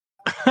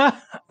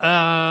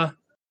 I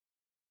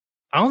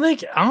don't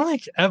think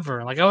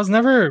ever. Like I was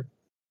never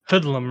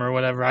hoodlum or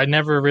whatever. I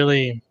never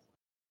really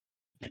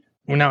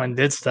went out and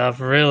did stuff.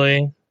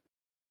 Really,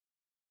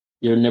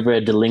 you're never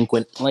a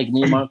delinquent like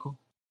me, Marco.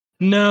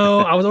 No,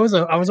 I was always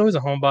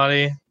a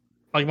homebody.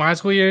 Like my high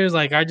school years,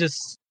 like I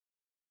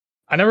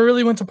never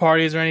really went to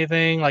parties or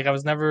anything. Like I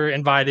was never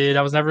invited.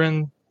 I was never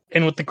in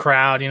with the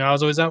crowd. I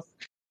was always out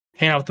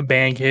hanging out with the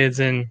band kids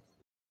and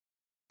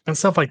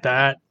stuff like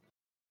that.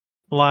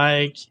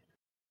 Like,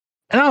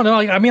 I don't know.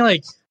 Like, I mean,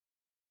 like,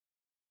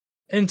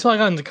 until I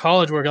got into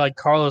college, where like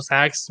Carlos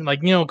acts,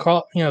 like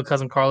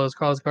cousin Carlos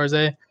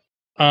Garze,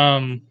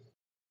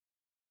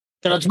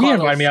 he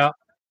invited me out.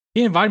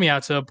 He invited me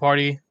out to a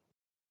party,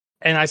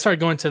 and I started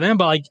going to them.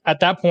 But like at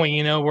that point,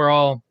 we're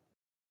all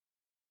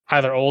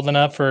either old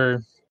enough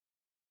or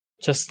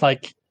just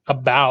like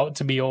about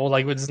to be old.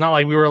 Like it's not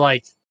like we were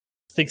like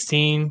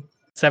 16,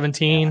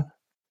 17,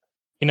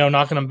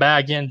 knocking them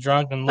back, getting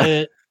drunk and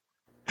lit.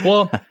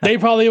 Well, they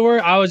probably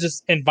were. I was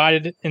just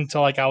invited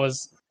until like I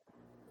was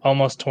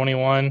almost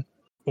 21,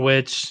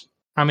 which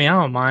I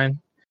don't mind.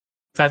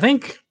 I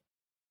think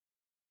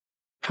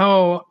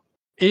how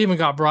it even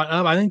got brought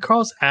up, I think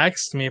Carlos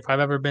asked me if I've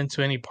ever been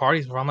to any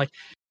parties before. I'm like,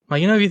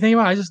 if you think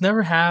about it, I just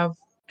never have.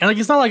 And like,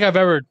 it's not like I've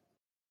ever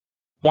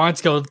wanted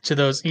to go to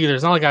those either.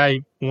 It's not like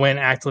I went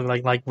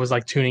actively like was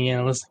like tuning in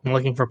and listening,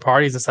 looking for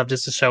parties and stuff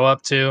just to show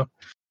up to.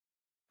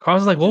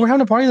 Carlos was like, well, we're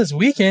having a party this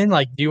weekend.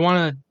 Like, do you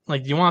want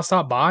to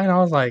stop by? And I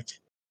was like,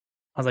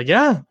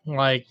 yeah.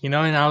 Like, and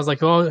I was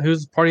like, oh,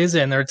 whose party is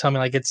it? And they were telling me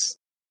like it's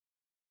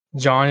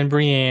John and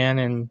Brienne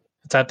and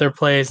it's at their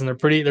place and they're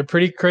pretty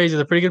crazy.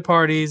 They're pretty good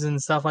parties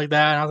and stuff like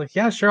that. And I was like,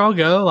 yeah, sure, I'll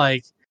go.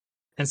 Like,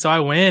 and so I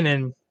went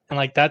and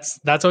like that's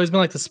always been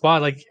like the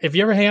spot. Like, if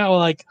you ever hang out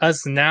with like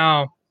us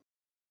now,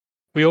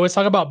 we always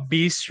talk about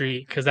B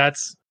Street because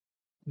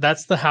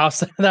that's the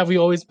house that we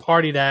always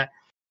partied at.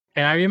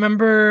 And I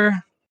remember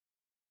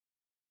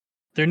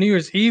their New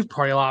Year's Eve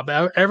party a lot.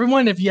 But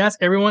everyone, if you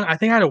ask everyone, I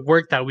think I had to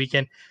work that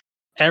weekend.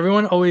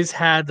 Everyone always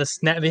had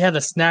they had the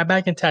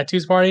snapback and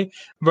tattoos party,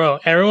 bro.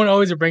 Everyone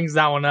always brings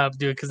that one up,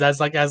 dude, because that's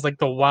like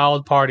the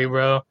wild party,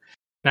 bro.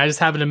 And I just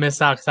happened to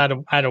miss out because I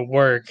had to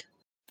work.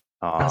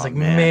 Oh, I was like,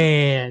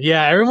 man,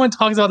 yeah. Everyone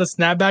talks about the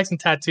snapbacks and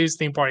tattoos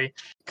theme party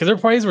because their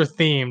parties were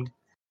themed,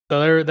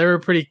 so they were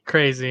pretty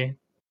crazy.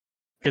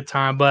 Good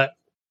time, but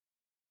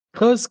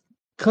close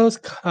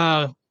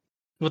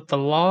with the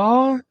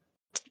law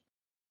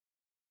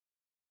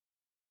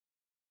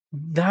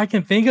that I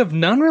can think of,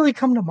 none really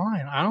come to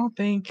mind. I don't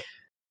think.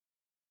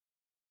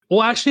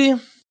 Well, actually,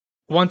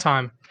 one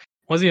time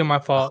wasn't even my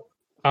fault.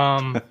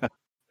 Let's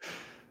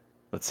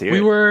hear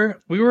it.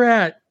 We were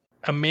at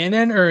Amanda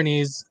and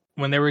Ernie's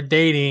when they were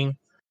dating.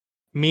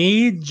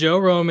 Me, Joe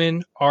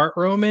Roman, Art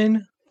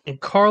Roman, and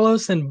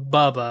Carlos and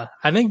Bubba.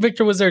 I think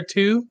Victor was there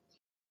too.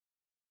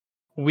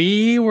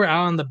 We were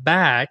out in the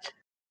back,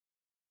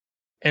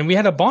 and we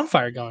had a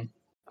bonfire going.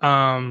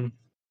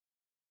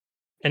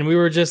 And we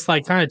were just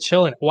like kind of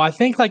chilling. Well, I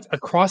think like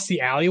across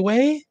the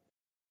alleyway,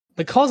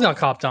 the calls got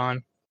copped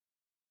on,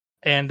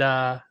 and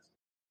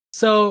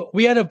so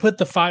we had to put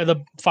the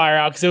fire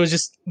out because it was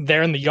just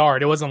there in the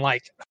yard. It wasn't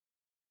like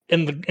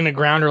in the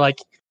ground or like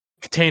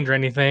contained or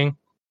anything.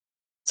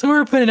 So we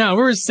were putting it out.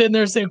 We were sitting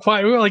there sitting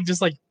quiet. We were like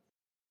just like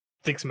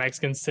 6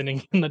 Mexicans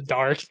sitting in the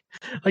dark,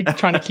 like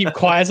trying to keep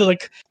quiet. So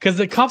like because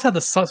the cops had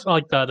the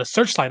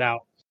searchlight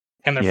out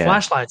and their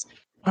flashlights.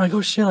 I'm like, oh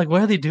shit! Like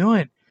what are they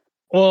doing?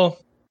 Well,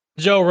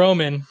 Joe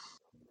Roman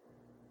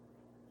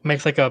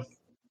makes like a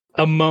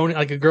moan,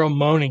 like a girl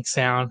moaning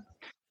sound,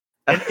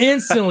 and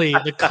instantly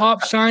the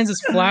cop shines his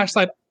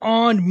flashlight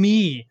on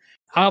me.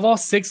 Out of all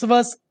 6 of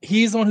us,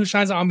 he's the one who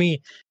shines it on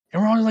me,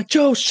 and we're all like,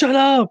 Joe, shut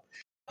up!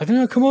 Like,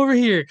 no, come over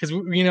here, because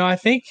I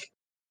think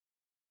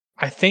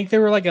they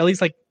were like at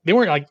least like they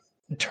weren't like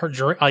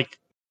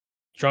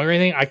drunk or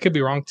anything. I could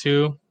be wrong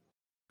too.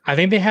 I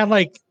think they had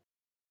like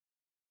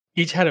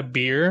each had a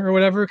beer or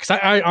whatever. Because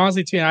I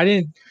honestly too,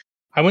 and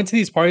I went to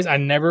these parties. I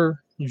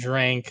never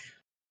drank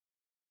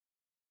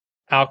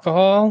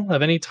alcohol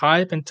of any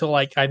type until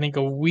like I think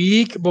a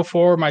week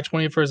before my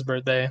 21st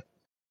birthday.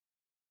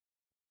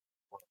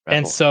 Rebel.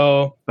 And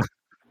so,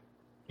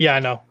 yeah, I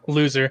know,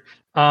 loser.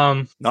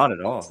 Not at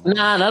all.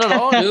 Nah, not at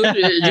all, dude.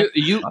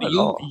 You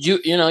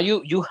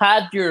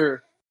had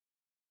your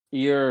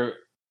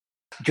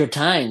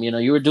time.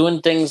 You were doing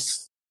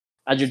things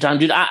at your time,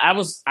 dude. I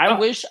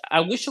wish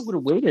I would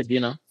have waited.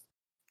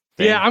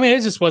 Yeah, I mean,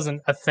 it just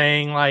wasn't a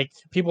thing. Like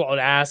people would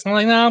ask, I'm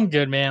like, no, I'm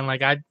good, man.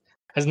 Like I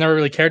has never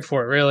really cared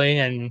for it, really.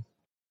 And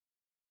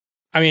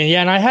I mean,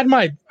 yeah, and I had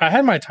my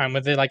time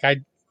with it. Like I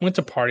went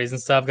to parties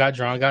and stuff, got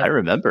drunk, I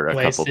remember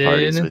a couple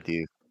parties with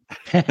you.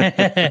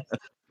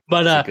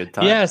 But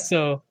yeah,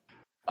 so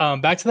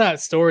back to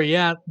that story.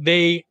 Yeah,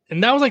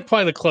 and that was like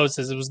probably the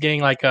closest. It was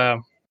getting like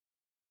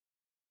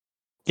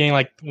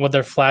with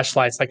their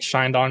flashlights like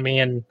shined on me,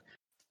 and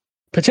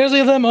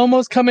potentially them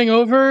almost coming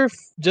over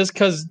just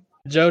because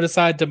Joe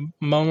decided to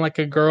moan like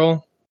a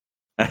girl.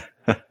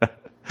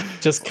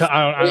 Just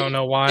I don't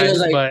know why,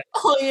 like, but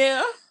oh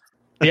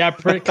yeah,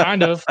 pretty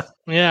kind of,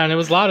 yeah, and it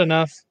was loud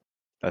enough.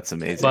 That's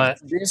amazing. But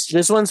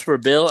this one's for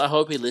Bill. I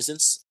hope he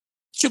listens.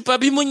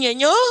 Chupabi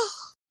muñeño.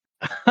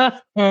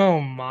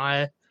 Oh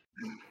my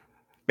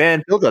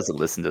man, Bill doesn't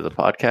listen to the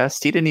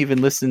podcast. He didn't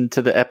even listen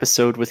to the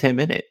episode with him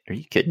in it. Are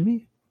you kidding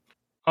me?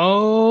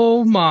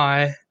 Oh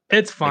my,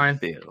 it's fine.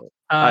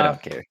 I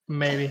don't care.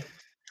 Maybe.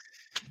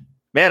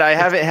 Man, I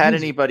haven't had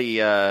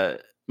anybody.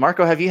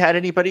 Marco, have you had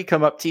anybody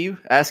come up to you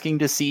asking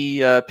to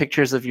see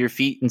pictures of your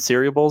feet in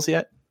cereal bowls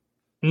yet?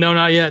 No,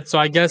 not yet. So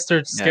I guess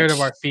they're scared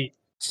of our feet.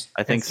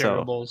 I think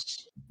so.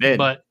 Bowls. Man,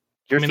 but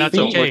your feet that's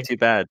don't okay. look too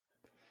bad.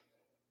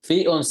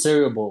 Feet on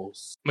cereal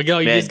bowls.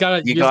 Miguel, you Man, just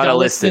gotta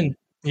listen.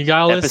 You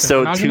gotta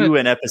episode listen. 2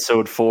 and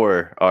episode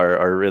 4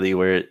 are really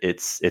where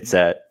it's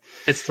at.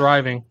 It's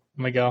thriving,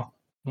 Miguel.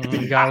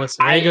 You gotta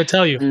listen. I ain't gonna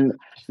tell you.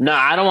 No,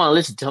 I don't want to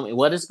listen. Tell me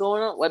what is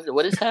going on.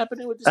 What is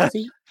happening with this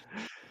feet?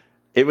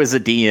 It was a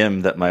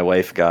DM that my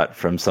wife got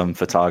from some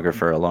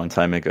photographer a long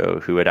time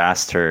ago who had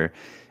asked her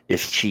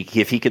if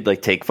he could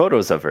like take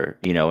photos of her,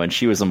 and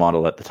she was a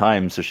model at the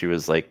time, so she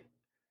was like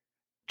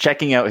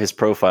checking out his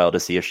profile to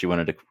see if she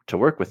wanted to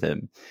work with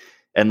him,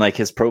 and like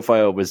his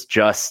profile was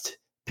just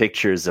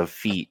pictures of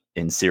feet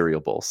in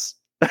cereal bowls.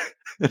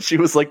 And she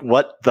was like,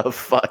 "What the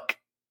fuck?"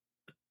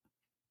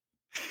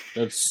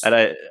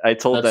 And I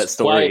told that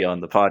story on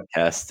the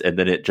podcast, and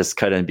then it just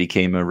kind of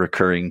became a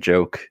recurring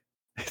joke.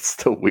 It's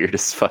the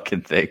weirdest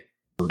fucking thing.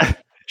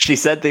 She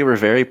said they were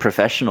very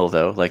professional,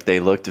 though. Like, they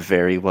looked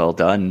very well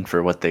done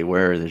for what they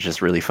were. They're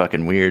just really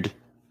fucking weird.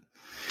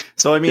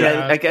 So, I mean,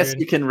 yeah, I guess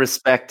you can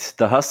respect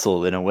the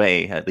hustle in a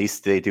way. At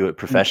least they do it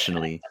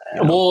professionally.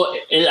 Well,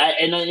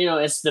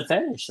 it's the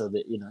fetish of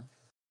it,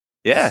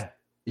 Yeah.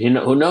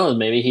 Who knows?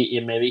 Maybe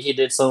he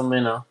did some,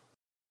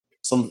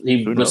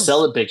 he was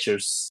selling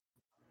pictures.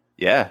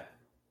 Yeah.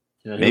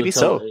 Maybe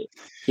so.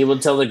 He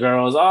would tell the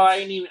girls, "Oh,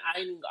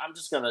 I'm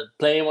just gonna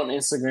play him on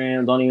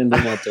Instagram. Don't even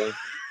do nothing."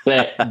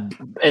 But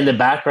in the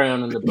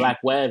background, in the black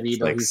web,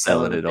 he's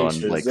selling it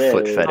on like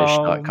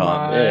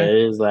footfetish.com.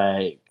 It's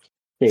like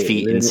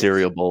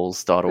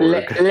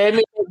feetandcerealbowls.org. Let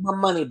me make my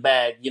money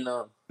back.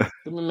 Let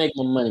me make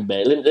my money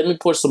back. Let me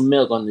pour some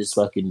milk on this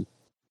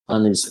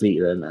on his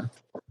feet right now.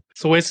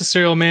 It's a waste of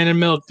cereal, man, and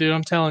milk, dude.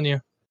 I'm telling you.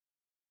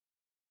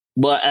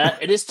 But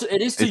it is to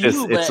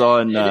you. It's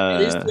on.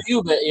 It is to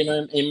you, but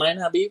it might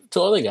not be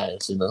to other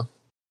guys.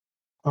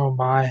 Oh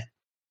my,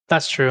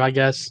 that's true. I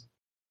guess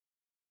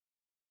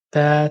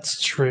that's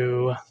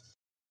true.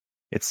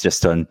 It's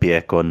just on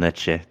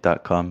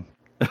pieconleche.com.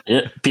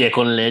 Yeah, pie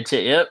con leche.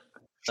 Yep,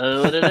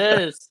 that's what it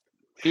is.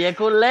 Pie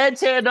con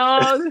leche,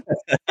 dog.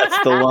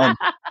 That's the one.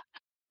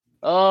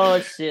 Oh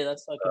shit,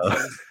 that's fucking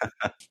funny.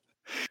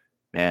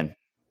 Man.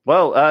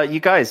 Well,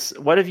 you guys,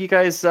 what have you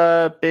guys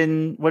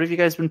been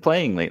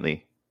playing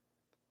lately?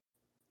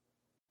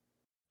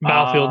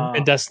 Battlefield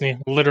and Destiny,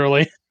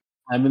 literally.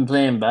 I've been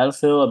playing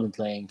Battlefield. I've been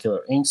playing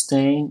Killer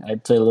Instinct. I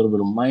play a little bit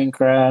of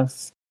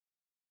Minecraft.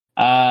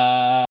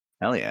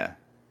 Hell yeah!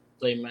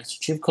 Played Master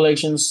Chief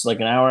Collections like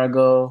an hour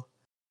ago.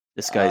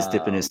 This guy's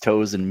dipping his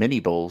toes in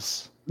mini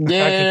bowls.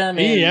 Yeah,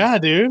 man. Yeah,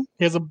 dude.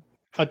 He has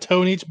a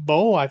toe in each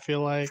bowl. I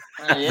feel like.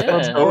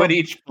 Yeah, toe in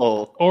each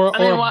bowl, or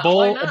a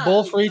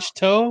bowl for each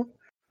toe.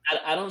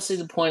 I don't see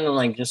the point of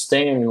like just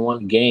staying in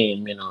one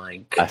game,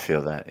 like. I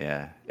feel that,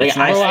 yeah. Like,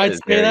 I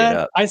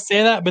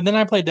say that, but then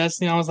I play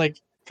Destiny. And I was like,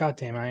 God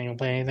damn, I ain't gonna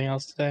play anything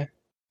else today.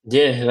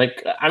 Yeah,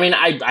 like I mean,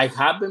 I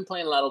have been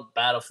playing a lot of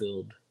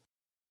Battlefield,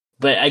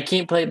 but I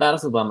can't play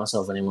Battlefield by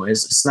myself anymore.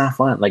 It's not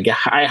fun. Like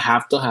I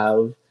have to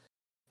have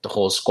the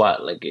whole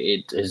squad. Like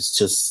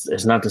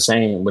it's not the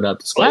same without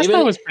the squad. Last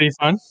night was pretty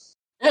fun.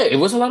 Yeah, it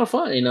was a lot of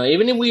fun.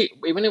 Even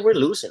if we're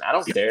losing, I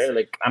don't care.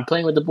 Like I'm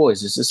playing with the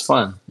boys. It's just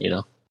fun.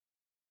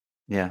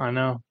 Yeah. I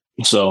know.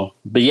 So,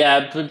 but yeah,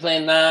 I've been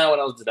playing that. What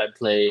else did I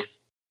play?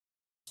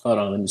 Hold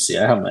on, let me see.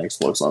 I have my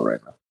Xbox on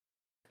right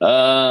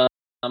now.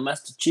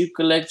 Master Chief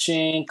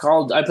Collection.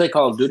 I played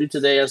Call of Duty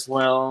today as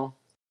well.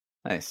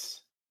 Nice.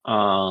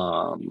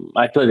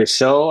 I played a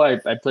show. I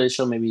played a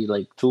show maybe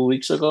like 2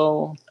 weeks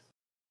ago.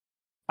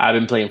 I've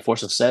been playing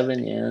Forza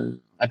 7, and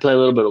I play a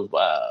little bit of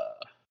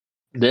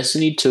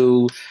Destiny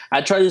 2.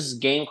 I tried this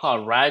game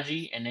called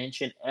Raji, an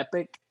Ancient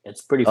Epic.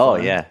 It's pretty fun. Oh,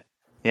 yeah.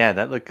 Yeah,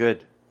 that looked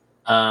good.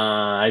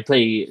 I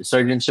play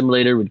Surgeon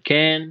Simulator with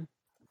Ken.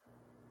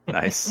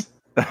 Nice.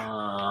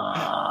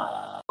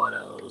 What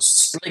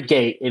else?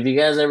 Splitgate. If you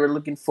guys ever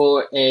looking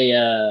for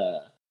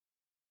a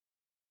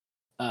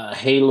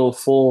Halo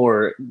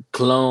 4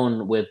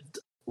 clone with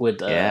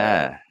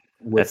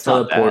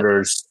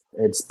teleporters,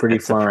 it's pretty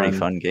fun. It's a pretty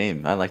fun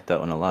game. I like that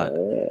one a lot.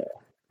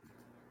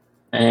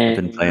 And I've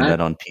been playing that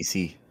on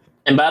PC.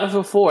 And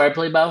Battlefield 4. I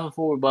played Battlefield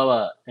 4 with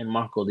Baba and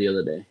Marco the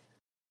other day.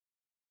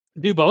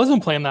 Dude, Bubba's been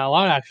playing that a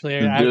lot, actually.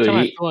 Dude, I feel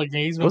like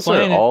he's been those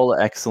playing are all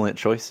excellent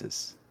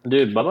choices.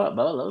 Dude, Baba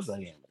loves that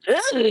game.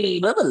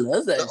 Baba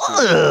loves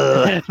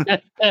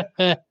that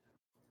shit.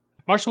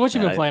 Marshall, what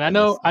you been playing? I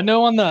know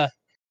on the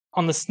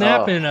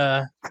Snap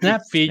and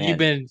Snap feed, you've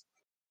been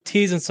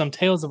teasing some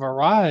Tales of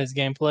Arise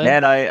gameplay.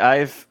 Man,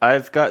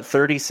 I've got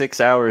 36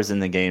 hours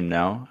in the game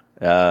now.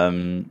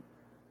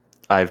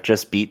 I've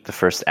just beat the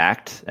first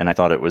act, and I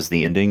thought it was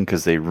the ending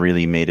because they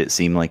really made it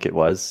seem like it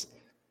was.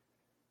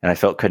 And I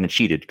felt kind of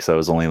cheated because I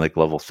was only like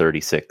level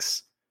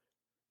 36.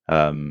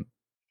 But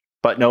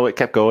no, it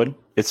kept going.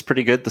 It's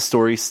pretty good. The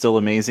story's still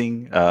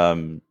amazing.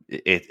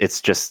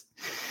 It's just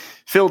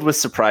filled with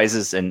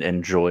surprises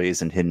and joys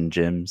and hidden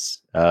gems.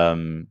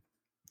 I've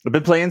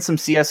been playing some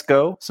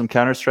CSGO, some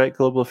Counter-Strike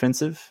Global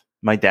Offensive.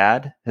 My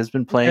dad has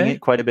been playing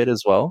it quite a bit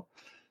as well.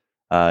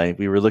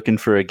 We were looking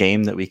for a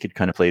game that we could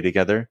kind of play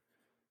together.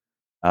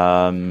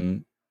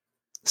 Splitgate,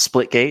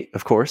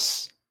 of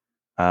course.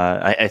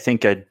 I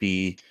think I'd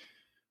be,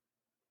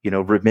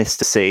 remiss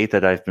to say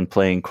that I've been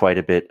playing quite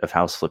a bit of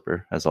House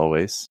Flipper, as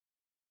always.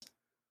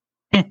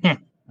 I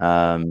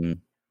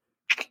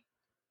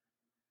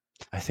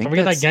think don't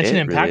forget that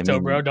Genshin Impacto,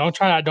 really. Bro. Don't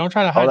try to hide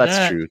that. Oh,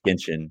 that's true.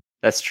 Genshin.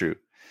 That's true.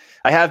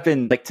 I have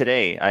been, like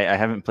today, I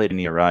haven't played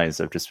any Arise.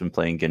 I've just been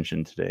playing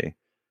Genshin today.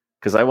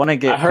 Because I want to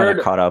get kind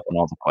of caught up on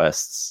all the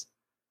quests.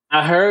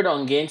 I heard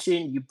on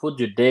Genshin, you put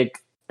your dick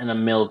in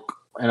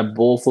a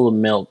bowl full of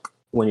milk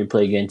when you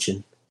play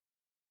Genshin.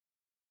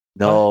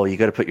 No, you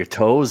got to put your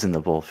toes in the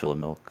bowl full of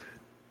milk.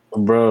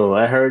 Bro,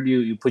 I heard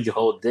you put your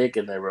whole dick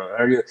in there,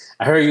 bro.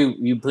 I heard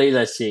you play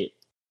that shit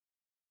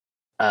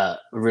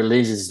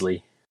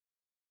religiously.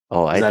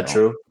 Oh, Is that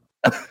true?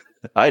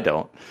 I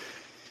don't.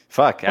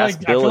 Fuck, ask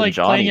Bill and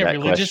Johnny that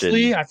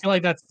question. I feel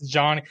like that's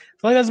Johnny. I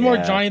feel like that's more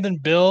Johnny than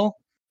Bill.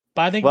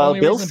 But I think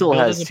Bill still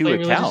has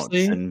 2 accounts,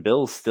 and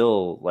Bill's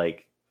still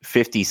like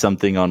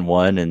 50-something on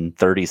one and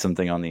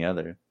 30-something on the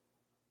other.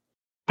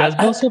 Does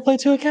Bill still play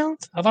 2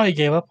 accounts? I thought he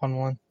gave up on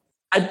one.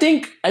 I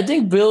think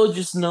Bill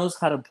just knows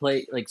how to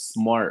play like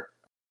smart.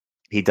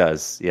 He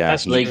does, yeah.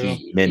 That's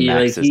he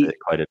min-maxes it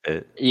quite a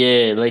bit.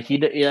 Yeah, I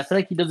feel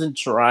like he doesn't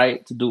try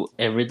to do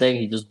everything.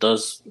 He just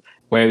does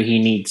where he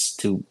needs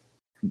to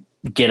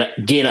get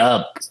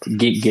up,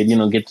 get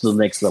to the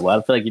next level.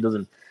 I feel like he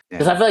doesn't,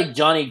 because I feel like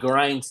Johnny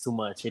grinds too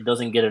much. He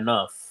doesn't get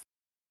enough.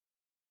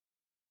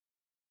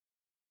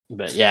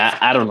 But yeah,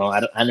 I don't know.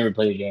 I never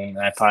played the game.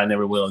 I probably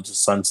never will.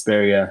 Just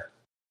Sunsperia.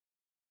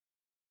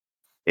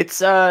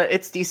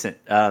 It's decent.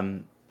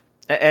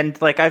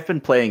 And like I've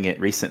been playing it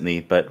recently,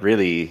 but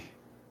really,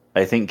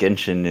 I think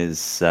Genshin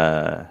is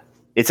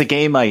it's a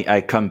game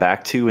I come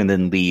back to and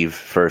then leave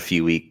for a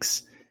few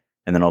weeks,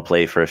 and then I'll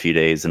play for a few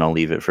days and I'll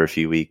leave it for a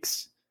few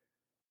weeks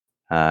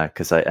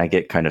because I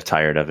get kind of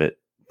tired of it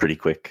pretty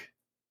quick.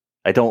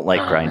 I don't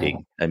like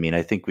grinding. I mean,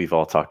 I think we've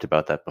all talked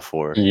about that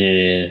before.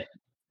 Yeah.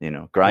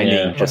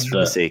 Grinding just for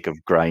the sake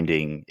of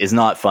grinding is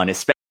not fun,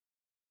 especially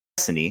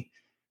Destiny.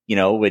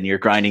 When you're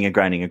grinding and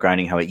grinding and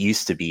grinding how it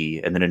used to be,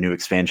 and then a new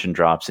expansion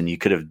drops and you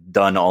could have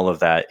done all of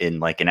that in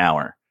like an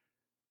hour.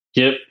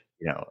 Yep.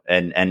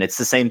 And it's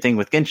the same thing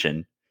with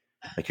Genshin.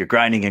 Like you're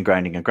grinding and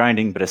grinding and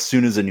grinding, but as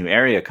soon as a new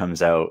area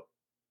comes out,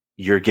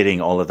 you're getting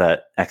all of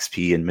that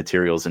XP and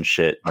materials and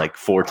shit like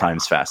 4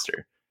 times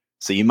faster.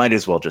 So you might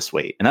as well just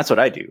wait. And that's what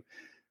I do.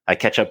 I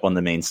catch up on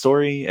the main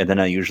story, and then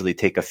I usually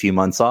take a few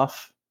months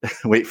off,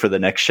 wait for the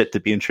next shit to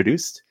be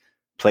introduced,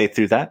 play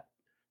through that,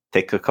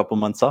 take a couple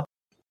months off.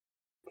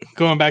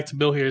 Going back to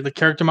Bill here, the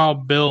character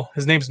model Bill,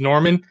 his name's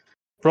Norman.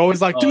 We're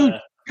always like, dude,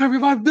 gotta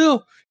revive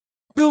Bill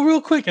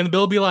real quick. And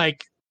Bill will be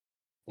like,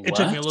 it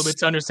took me a little bit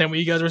to understand what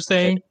you guys were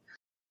saying.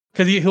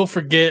 Because he'll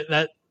forget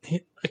that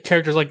a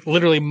character's like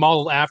literally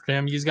modeled after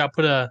him. You just got to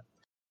put a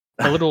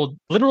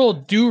literal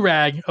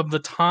do-rag of the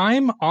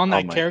time on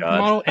that character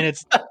model. And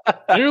it's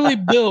literally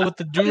Bill with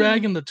the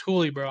do-rag and the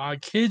toolie, bro. I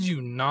kid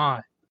you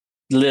not.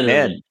 Literally.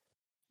 Man,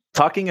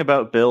 talking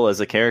about Bill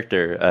as a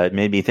character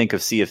made me think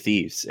of Sea of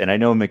Thieves. And I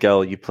know,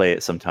 Miguel, you play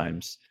it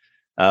sometimes.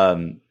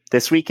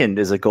 This weekend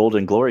is a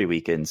Golden Glory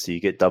weekend, so you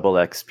get double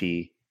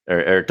XP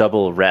or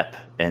double rep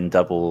and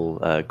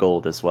double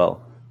gold as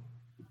well.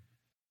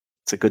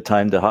 It's a good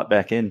time to hop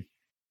back in.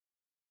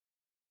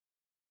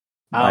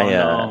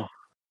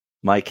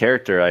 My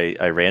character I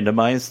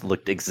randomized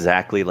looked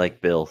exactly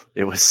like Bill.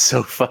 It was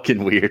so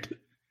fucking weird.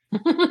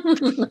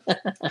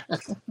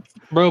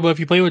 Bro, but if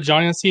you play with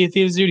Johnny on Sea of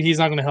Thieves, dude, he's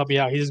not going to help you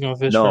out. He's just going to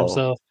fish for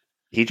himself.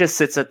 He just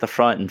sits at the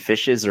front and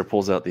fishes or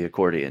pulls out the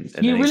accordion.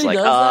 And then he's like,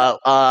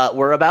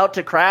 we're about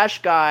to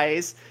crash,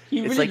 guys.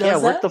 It's like,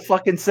 work the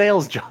fucking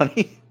sails,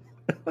 Johnny.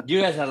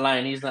 You guys are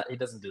lying. He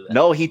doesn't do that.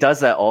 No, he does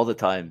that all the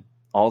time.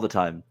 All the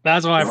time.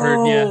 That's what I've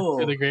heard,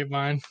 through the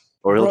grapevine.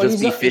 Or he'll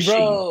just be fishing.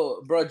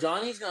 Bro,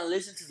 Johnny's going to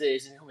listen to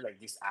this and he'll be like,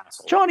 this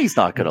asshole. Johnny's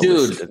not going to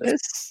listen to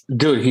this.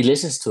 Dude, he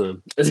listens to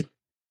him.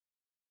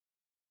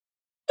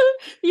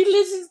 He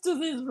listens to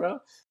this, bro.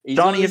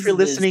 Johnny, if you're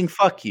listening,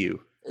 fuck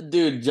you.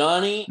 Dude,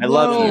 Johnny. I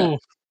love you.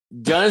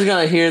 Johnny's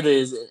going to hear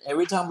this.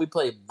 Every time we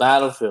play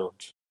Battlefield,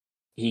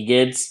 he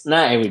gets,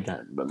 not every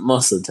time, but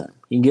most of the time,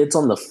 he gets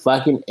on the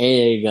fucking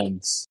AA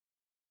guns,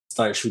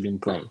 start shooting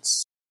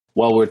planes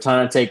while we're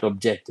trying to take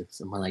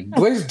objectives. And I'm like,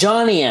 where's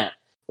Johnny at?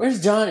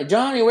 Where's Johnny?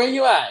 Johnny, where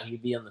you at?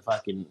 He'd be on the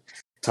fucking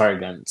tar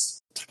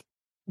guns.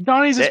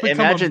 Johnny's just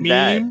become a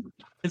meme.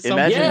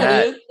 Imagine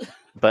that.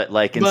 But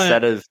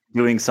instead of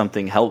doing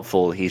something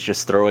helpful, he's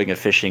just throwing a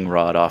fishing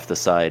rod off the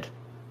side.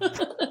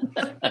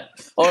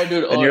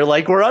 You're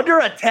like, we're under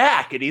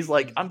attack. And he's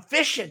like, I'm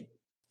fishing.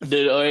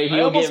 Dude, I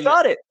almost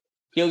got it.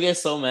 He'll get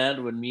so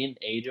mad when me and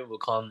Adrian will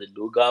call him the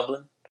Blue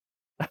Goblin.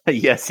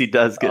 Yes, he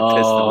does get pissed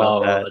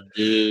about that.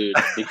 Dude,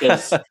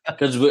 because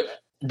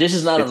this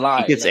is not a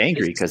lie. He gets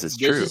angry because it's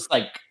true.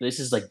 This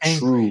is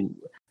true.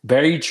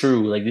 Very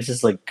true. Like, this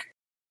is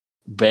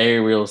very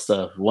real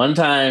stuff. One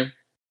time,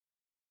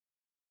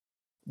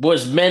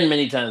 was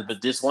many times,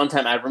 but this one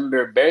time I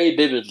remember very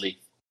vividly.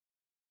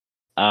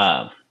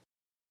 That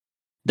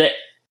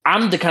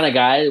I'm the kind of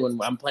guy when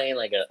I'm playing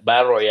like a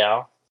battle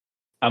royale,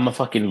 I'm a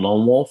fucking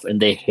lone wolf,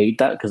 and they hate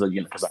that because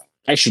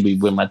I should be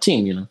with my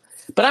team,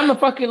 But I'm a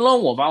fucking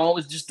lone wolf. I'm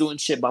always just doing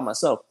shit by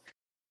myself.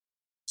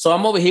 So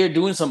I'm over here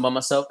doing something by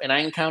myself, and I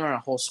encounter a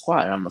whole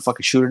squad. I'm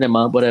fucking shooting them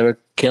up, whatever,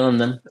 killing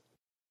them.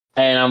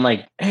 And I'm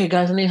like, hey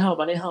guys, I need help.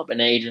 And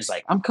the agent's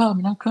like, I'm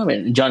coming.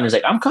 And Johnny's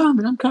like, I'm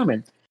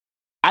coming.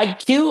 I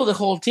kill the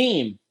whole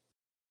team.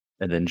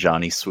 And then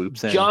Johnny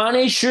swoops in.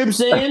 Johnny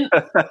swoops in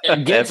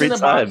and gets every in the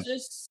time.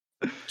 boxes.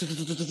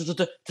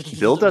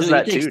 Bill does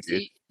that too,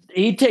 dude.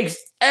 He takes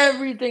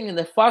everything in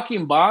the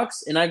fucking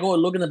box, and I go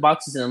and look in the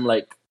boxes, and I'm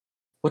like,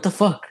 what the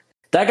fuck?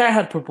 That guy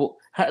had purple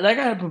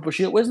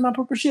shield. Where's my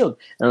purple shield?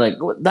 And I'm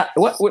like, what?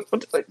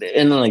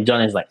 And then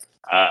Johnny's like,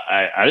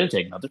 I didn't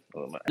take nothing.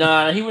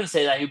 No, he wouldn't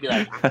say that. He'd be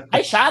like,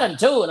 I shot him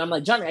too. And I'm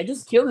like, Johnny, I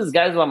just killed this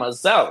guy by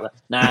myself.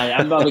 Nah,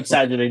 I'm not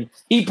exaggerating.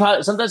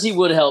 Sometimes he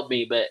would help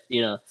me, but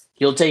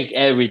he'll take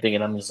everything.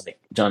 And I'm just like,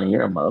 Johnny,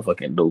 you're a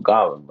motherfucking Blue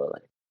Goblin,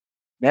 but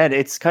man,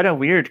 it's kind of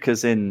weird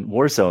because in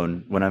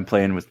Warzone, when I'm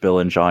playing with Bill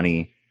and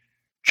Johnny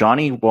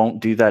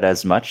won't do that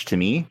as much to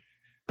me.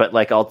 But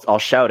I'll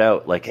shout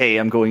out hey,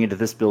 I'm going into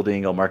this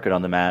building. I'll mark it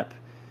on the map,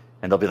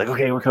 and they'll be like,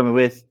 okay, we're coming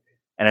with.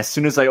 And as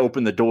soon as I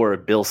open the door,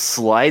 Bill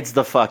slides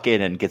the fuck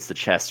in and gets the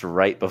chest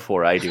right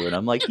before I do. And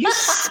I'm like, you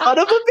son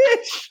of a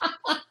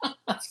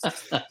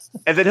bitch.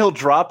 And then he'll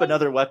drop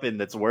another weapon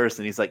that's worse.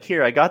 And he's like,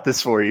 here, I got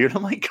this for you. And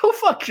I'm like, go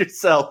fuck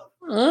yourself.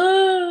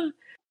 Yeah,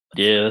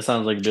 that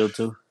sounds like Bill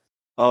too.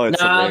 Oh,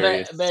 it's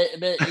hilarious. But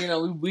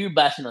we were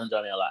bashing on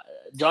Johnny a lot.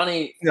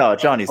 Johnny's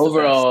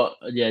overall.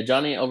 The best. Yeah,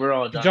 Johnny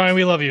overall. Johnny,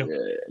 we love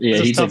you.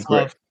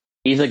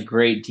 He's a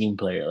great team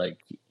player.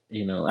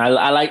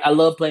 I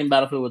love playing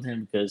Battlefield with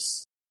him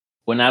because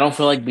when I don't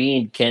feel like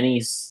being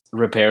Kenny's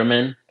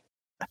repairman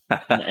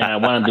and I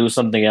want to do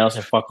something else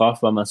and fuck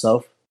off by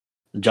myself,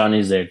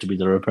 Johnny's there to be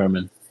the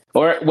repairman.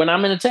 Or when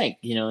I'm in a tank,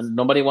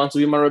 nobody wants to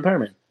be my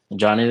repairman, and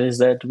Johnny is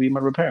there to be my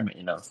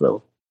repairman.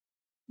 So.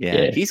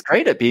 Yeah, he's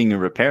great at being a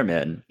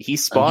repairman. He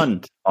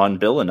spawned on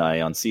Bill and I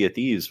on Sea of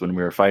Thieves when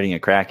we were fighting a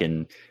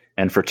Kraken,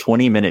 and for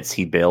 20 minutes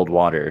he bailed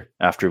water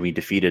after we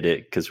defeated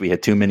it because we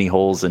had too many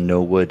holes and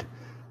no wood.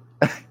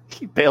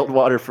 He bailed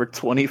water for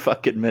 20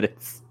 fucking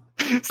minutes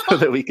so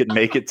that we could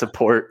make it to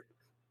port.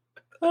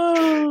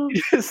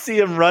 You just see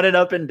him running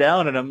up and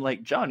down, and I'm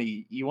like,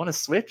 Johnny, you want to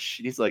switch?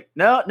 And he's like,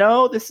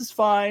 no, this is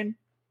fine.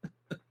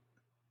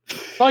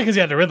 Probably because he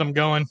had the rhythm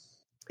going.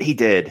 He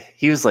did.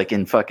 He was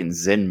in fucking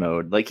Zen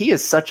mode. He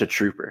is such a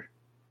trooper.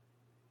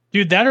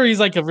 Dude, that or he's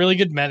a really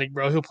good medic,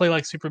 bro. He'll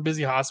play super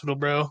busy hospital,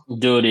 bro.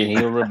 Dude,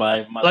 he'll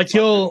revive my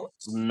he'll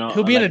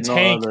be in a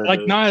tank,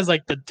 not as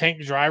the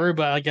tank driver,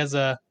 but as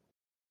a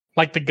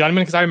the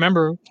gunman. Because I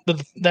remember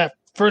that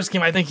first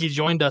game, I think he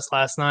joined us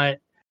last night.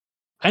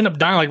 I ended up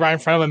dying right in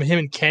front of him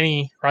and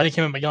Kenny. Riley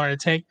came in my yard in a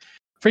tank.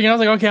 Freaking, I was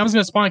like, okay, I'm just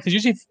gonna spawn because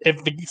usually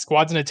if the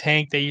squad's in a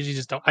tank, they usually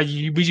just don't. We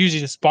usually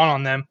just spawn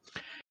on them.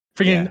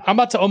 Freaking, I'm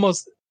about to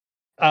almost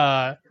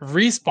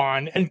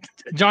respawn, and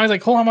Johnny's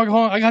like, hold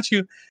on, I got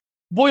you.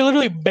 Boy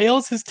literally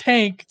bails his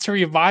tank to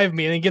revive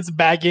me and then gets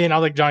back in. I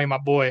was like, Johnny, my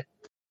boy.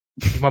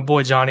 My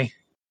boy, Johnny.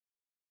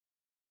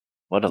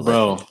 What a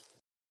bro.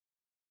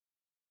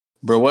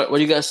 Bro, what are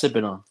you guys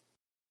sipping on?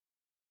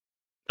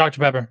 Dr.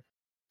 Pepper.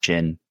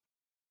 Gin.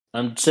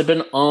 I'm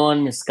sipping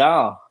on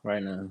Mezcal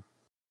right now.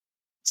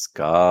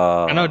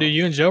 Mezcal. I know, dude.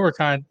 You and Joe were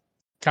kind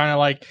of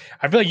like.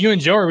 I feel like you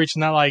and Joe are reaching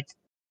that like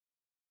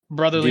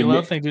brotherly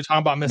love thing. Dude,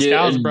 talking about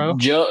Mezcals, bro.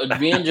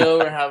 Me and Joe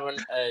were having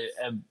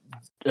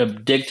a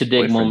dick to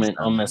dick moment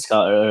on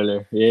Mezcal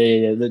earlier.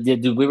 Yeah.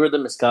 Dude, we were the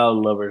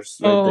Mezcal lovers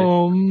right there.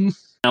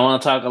 I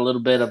want to talk a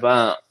little bit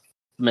about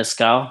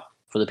Mezcal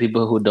for the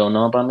people who don't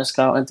know about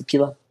Mezcal and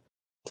tequila.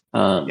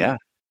 Yeah.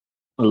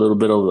 A little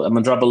bit of. I'm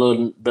gonna drop a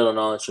little bit of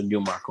knowledge from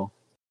you, Marco.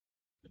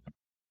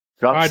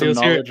 Drop some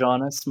knowledge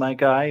on us, my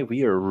guy.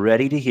 We are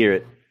ready to hear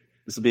it.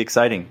 This will be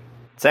exciting.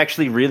 It's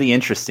actually really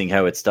interesting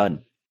how it's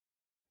done.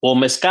 Well,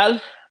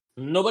 Mezcal,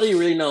 nobody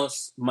really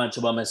knows much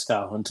about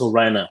Mezcal until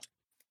right now.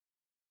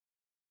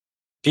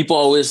 People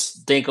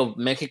always think of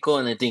Mexico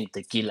and they think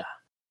tequila.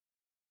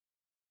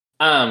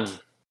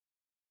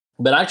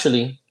 But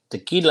actually,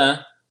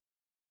 tequila,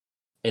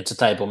 it's a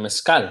type of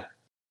mezcal.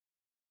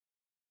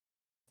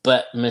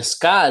 But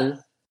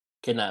mezcal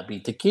cannot be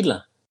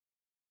tequila.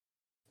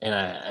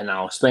 And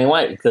I'll explain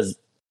why. Because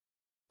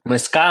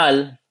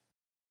mezcal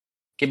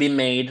can be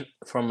made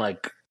from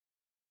like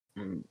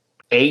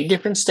 8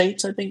 different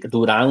states, I think.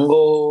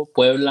 Durango,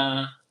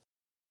 Puebla,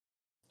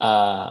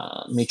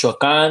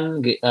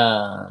 Michoacán,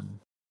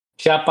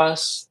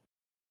 Chiapas,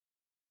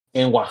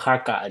 and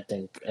Oaxaca, I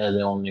think, are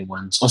the only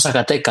ones. Or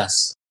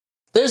Zacatecas.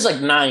 There's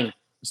like 9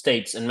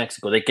 states in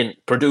Mexico. They can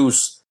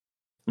produce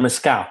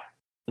mezcal.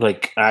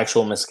 Like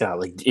actual mezcal.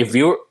 Like if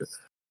you're...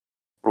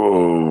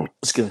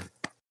 Excuse me.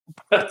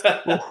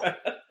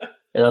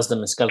 That's the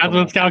mezcal. That's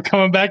mezcal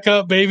coming back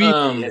up, baby.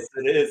 Yes,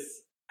 it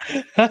is.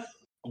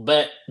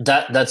 But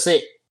that's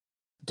it.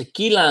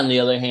 Tequila, on the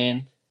other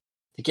hand,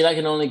 tequila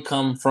can only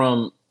come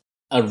from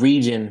a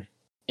region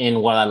in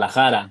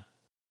Guadalajara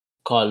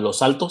called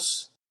Los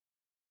Altos.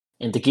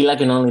 And tequila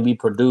can only be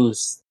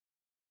produced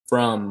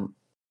from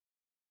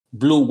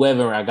Blue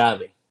Weber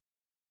agave.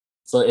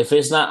 So if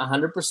it's not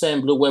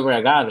 100% Blue Weber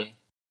agave,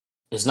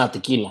 it's not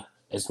tequila.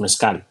 It's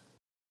mezcal.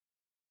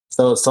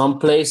 So some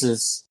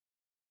places,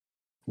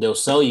 they'll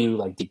sell you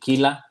like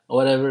tequila or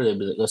whatever. It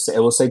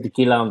will say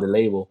tequila on the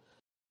label,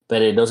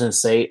 but it doesn't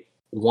say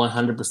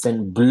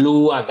 100%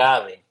 blue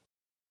agave.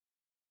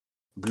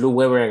 Blue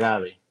Weber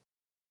agave.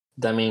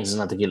 That means it's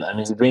not tequila. That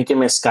means you're drinking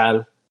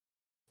mezcal,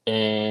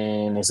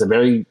 and it's a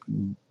very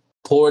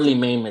poorly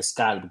made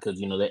mezcal because,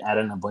 they add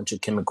in a bunch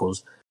of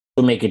chemicals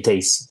to make it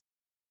taste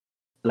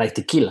like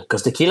tequila.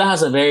 Because tequila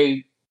has a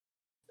very,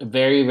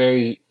 very,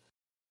 very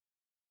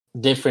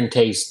different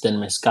taste than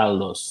mezcal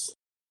does.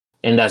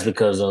 And that's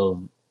because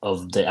of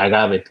the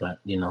agave plant,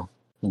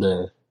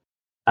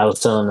 I was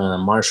telling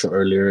Marshall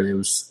earlier,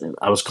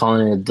 I was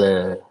calling it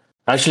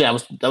I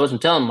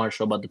wasn't telling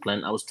Marshall about the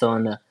plant. I was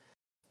telling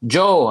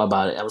Joe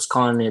about it. I was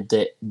calling it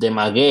the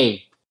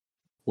maguey,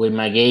 with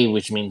maguey,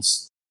 which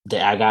means the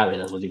agave.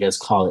 That's what you guys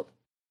call it.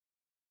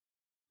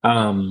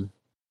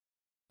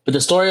 But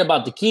the story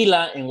about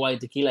tequila and why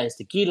tequila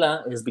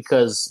is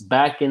because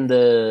back in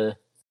the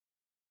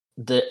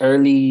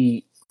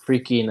early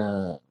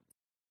freaking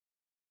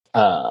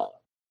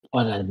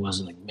what it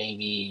was, like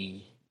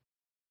maybe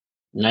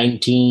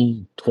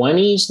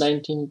 1920s,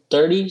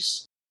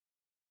 1930s.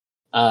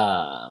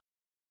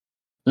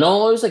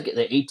 No, it was like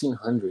the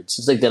 1800s.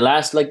 It's like the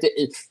last, like the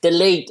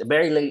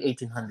very late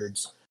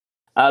 1800s.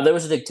 There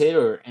was a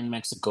dictator in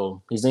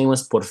Mexico. His name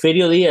was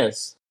Porfirio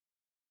Diaz.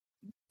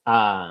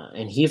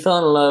 And he fell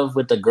in love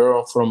with a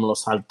girl from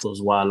Los Altos,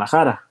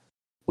 Guadalajara,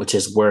 which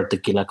is where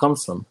tequila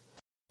comes from.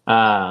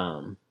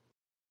 And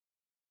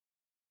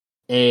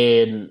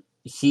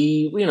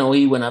he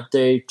went up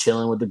there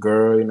chilling with the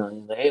girl, he's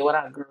like, hey, what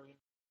up, girl?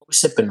 What we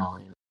sipping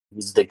on?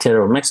 He's the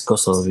dictator of Mexico,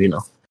 so,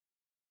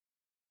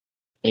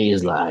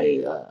 he's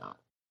like,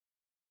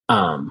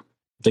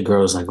 the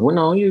girl's like, well,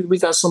 no, we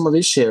got some of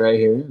this shit right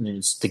here, and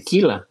it's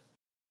tequila.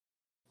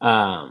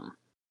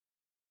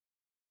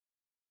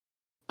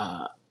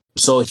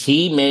 So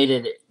he made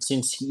it,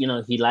 since,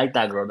 he liked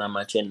that girl that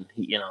much, and,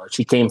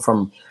 she came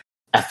from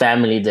a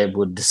family that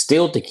would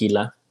distill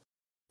tequila.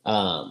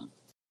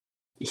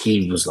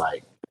 He was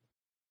like,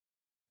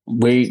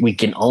 we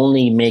can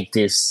only make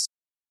this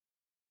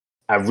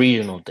a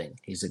regional thing.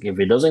 He's like, if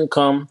it doesn't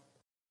come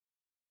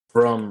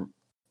from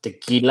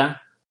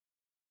tequila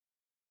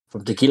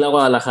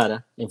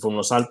Guadalajara and from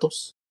Los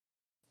Altos,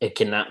 it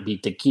cannot be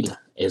tequila.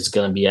 It's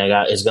gonna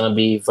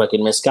be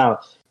fucking mezcal.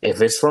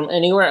 If it's from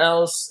anywhere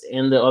else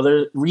in the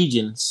other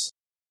regions,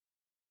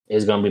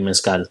 it's gonna be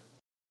mezcal.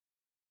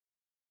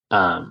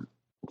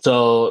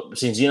 So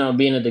since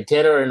being a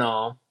dictator and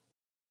all,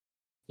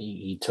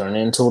 he turned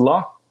it into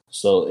law.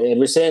 So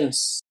ever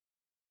since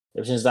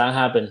that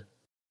happened,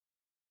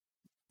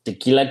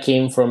 tequila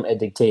came from a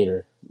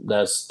dictator.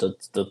 That's the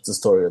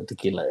story of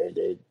tequila.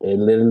 It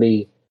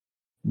literally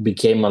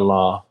became a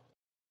law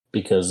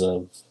because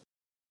of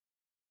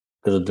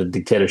the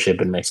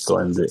dictatorship in Mexico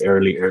in the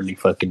early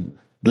fucking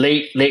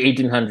late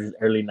 1800s,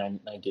 early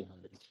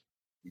 1900s.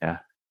 Yeah,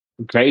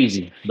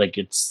 crazy. Like,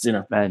 it's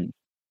man.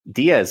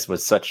 Diaz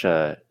was such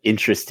a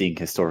interesting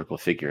historical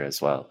figure as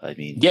well. I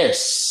mean,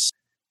 yes,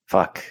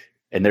 fuck.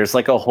 And there's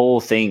like a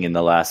whole thing in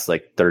the last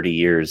like 30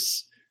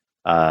 years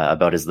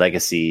about his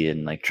legacy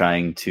and like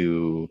trying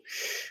to,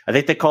 I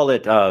think they call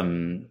it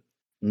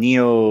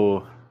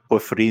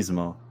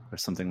neo-porfirismo or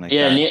something like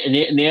that.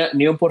 Yeah,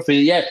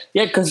 neo-porfirismo.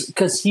 Yeah,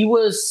 because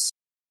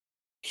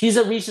he's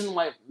a reason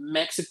why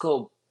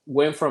Mexico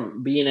went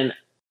from being an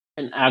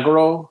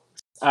agro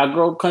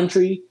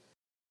country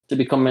to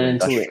become an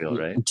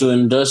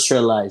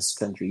industrialized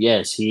country.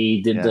 Yes,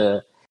 he did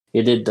the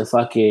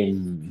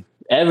fucking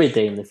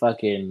everything,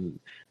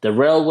 the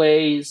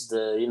railways,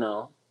 the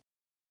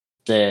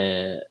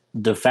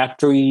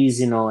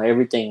factories,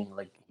 everything.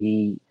 Like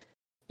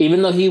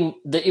even though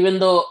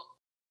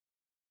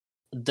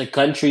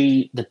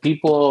the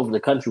people of the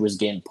country was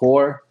getting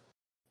poor,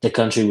 the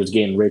country was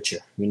getting richer.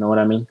 You know what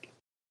I mean?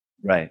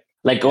 Right.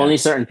 Like only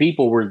certain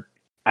people were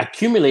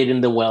accumulating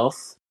the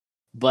wealth,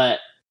 but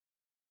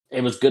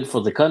it was good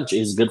for the country.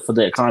 It was good for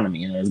the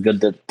economy. It was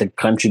good that the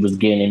country was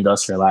getting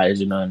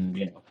industrialized,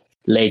 and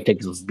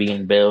latex was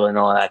being built and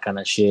all that kind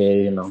of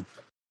shit,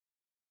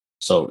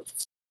 So,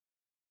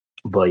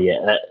 but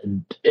yeah,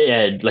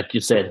 like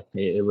you said,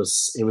 it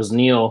was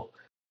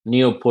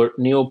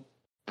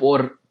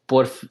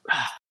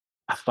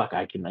fuck,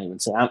 I cannot even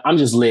say. I'm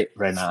just lit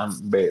right now. I'm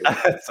very.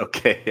 It's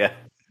okay, yeah.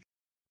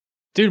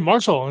 Dude,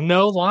 Marshall,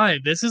 no lie.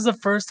 This is the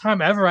first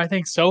time ever, I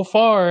think, so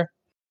far,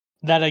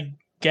 that a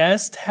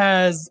guest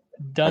has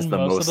done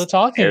most of the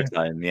talking.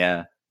 Airtime,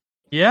 yeah.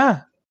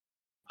 Yeah.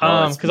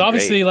 Because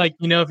obviously, great.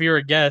 If you're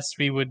a guest,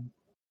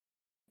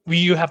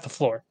 you have the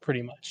floor,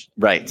 pretty much.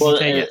 Right. Well,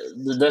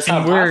 that's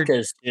how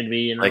podcasts should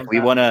be. Like we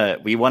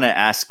wanna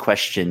ask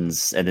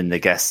questions, and then the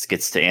guest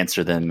gets to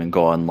answer them and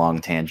go on long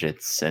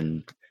tangents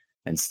and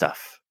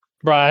stuff.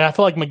 Right. I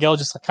feel like Miguel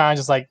just kind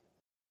of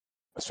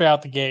straight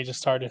out the gate just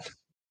started.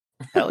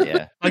 Hell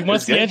yeah! Like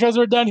once the intros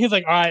were done, he's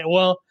like, "All right,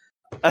 well,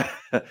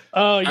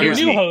 your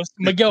new host,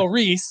 Miguel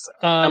Ruiz,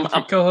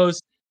 your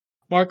co-host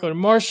Marco and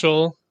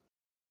Marshall,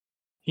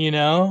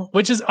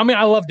 which is,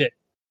 I loved it.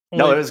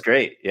 No, it was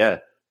great. Yeah,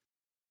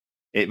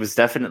 it was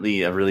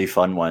definitely a really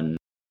fun one.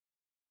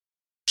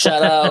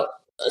 Shout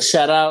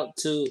out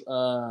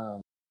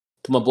to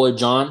my boy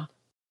John,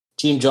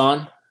 Team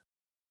John.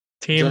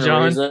 I told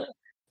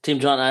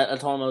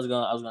him I was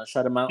gonna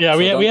shout him out. Yeah,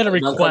 we had a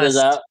request.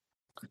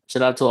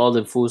 Shout out to all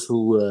the fools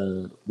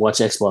who watch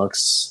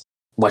Xbox.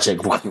 I'm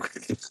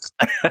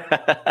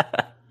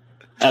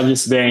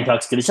just very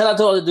intoxicated. Shout out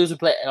to all the dudes who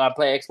play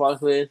Xbox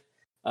with.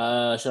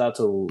 Shout out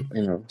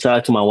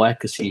to my wife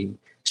because she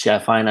a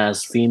fine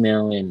ass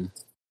female and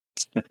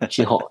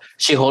she hold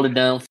it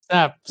down.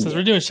 Yeah, since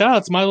we're doing shout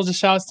outs, might as well just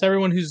shout outs to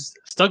everyone who's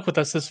stuck with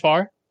us this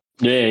far.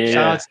 Yeah.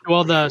 Shout outs to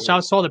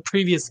all the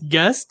previous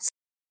guests.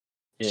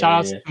 Shout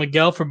out to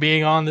Miguel for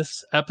being on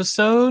this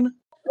episode.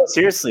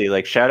 Seriously,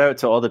 shout out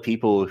to all the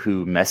people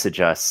who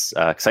message us,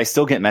 because I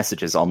still get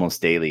messages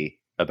almost daily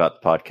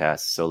about the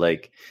podcast. So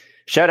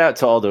shout out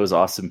to all those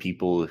awesome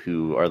people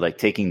who are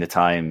taking the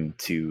time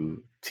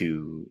to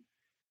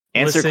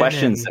answer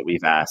questions that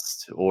we've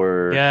asked,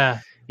 or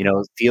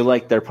feel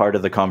like they're part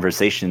of the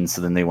conversation. So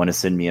then they want to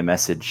send me a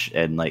message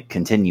and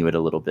continue it a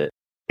little bit.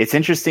 It's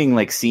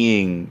interesting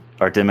seeing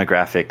our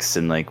demographics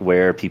and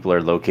where people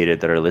are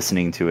located that are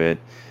listening to it.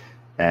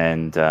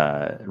 And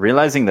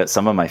realizing that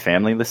some of my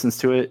family listens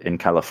to it in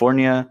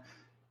California,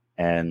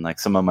 and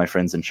some of my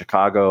friends in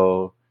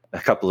Chicago, a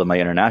couple of my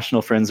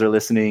international friends are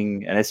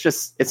listening. And it's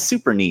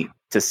super neat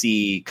to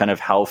see kind of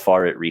how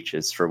far it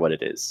reaches for what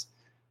it is.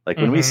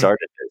 When we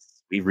started this,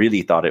 we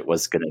really thought it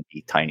was going to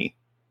be tiny.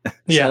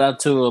 Shout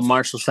out to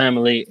Marshall's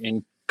family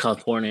in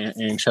California,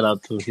 and shout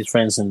out to his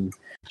friends in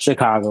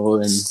Chicago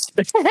and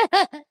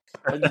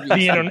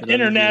the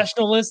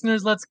international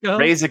listeners. Let's go.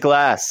 Raise a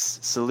glass.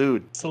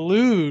 Salute,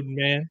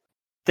 man.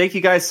 Thank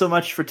you guys so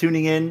much for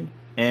tuning in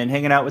and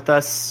hanging out with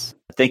us.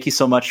 Thank you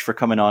so much for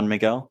coming on,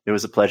 Miguel. It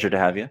was a pleasure to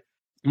have you.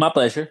 My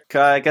pleasure.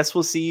 I guess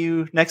we'll see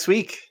you next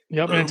week.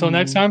 Yep. And until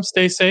next time,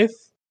 stay safe.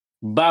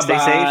 Bye. Stay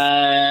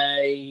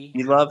safe.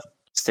 You love.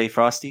 Stay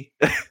frosty.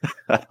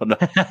 I don't know.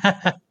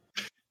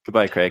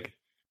 Goodbye, Craig.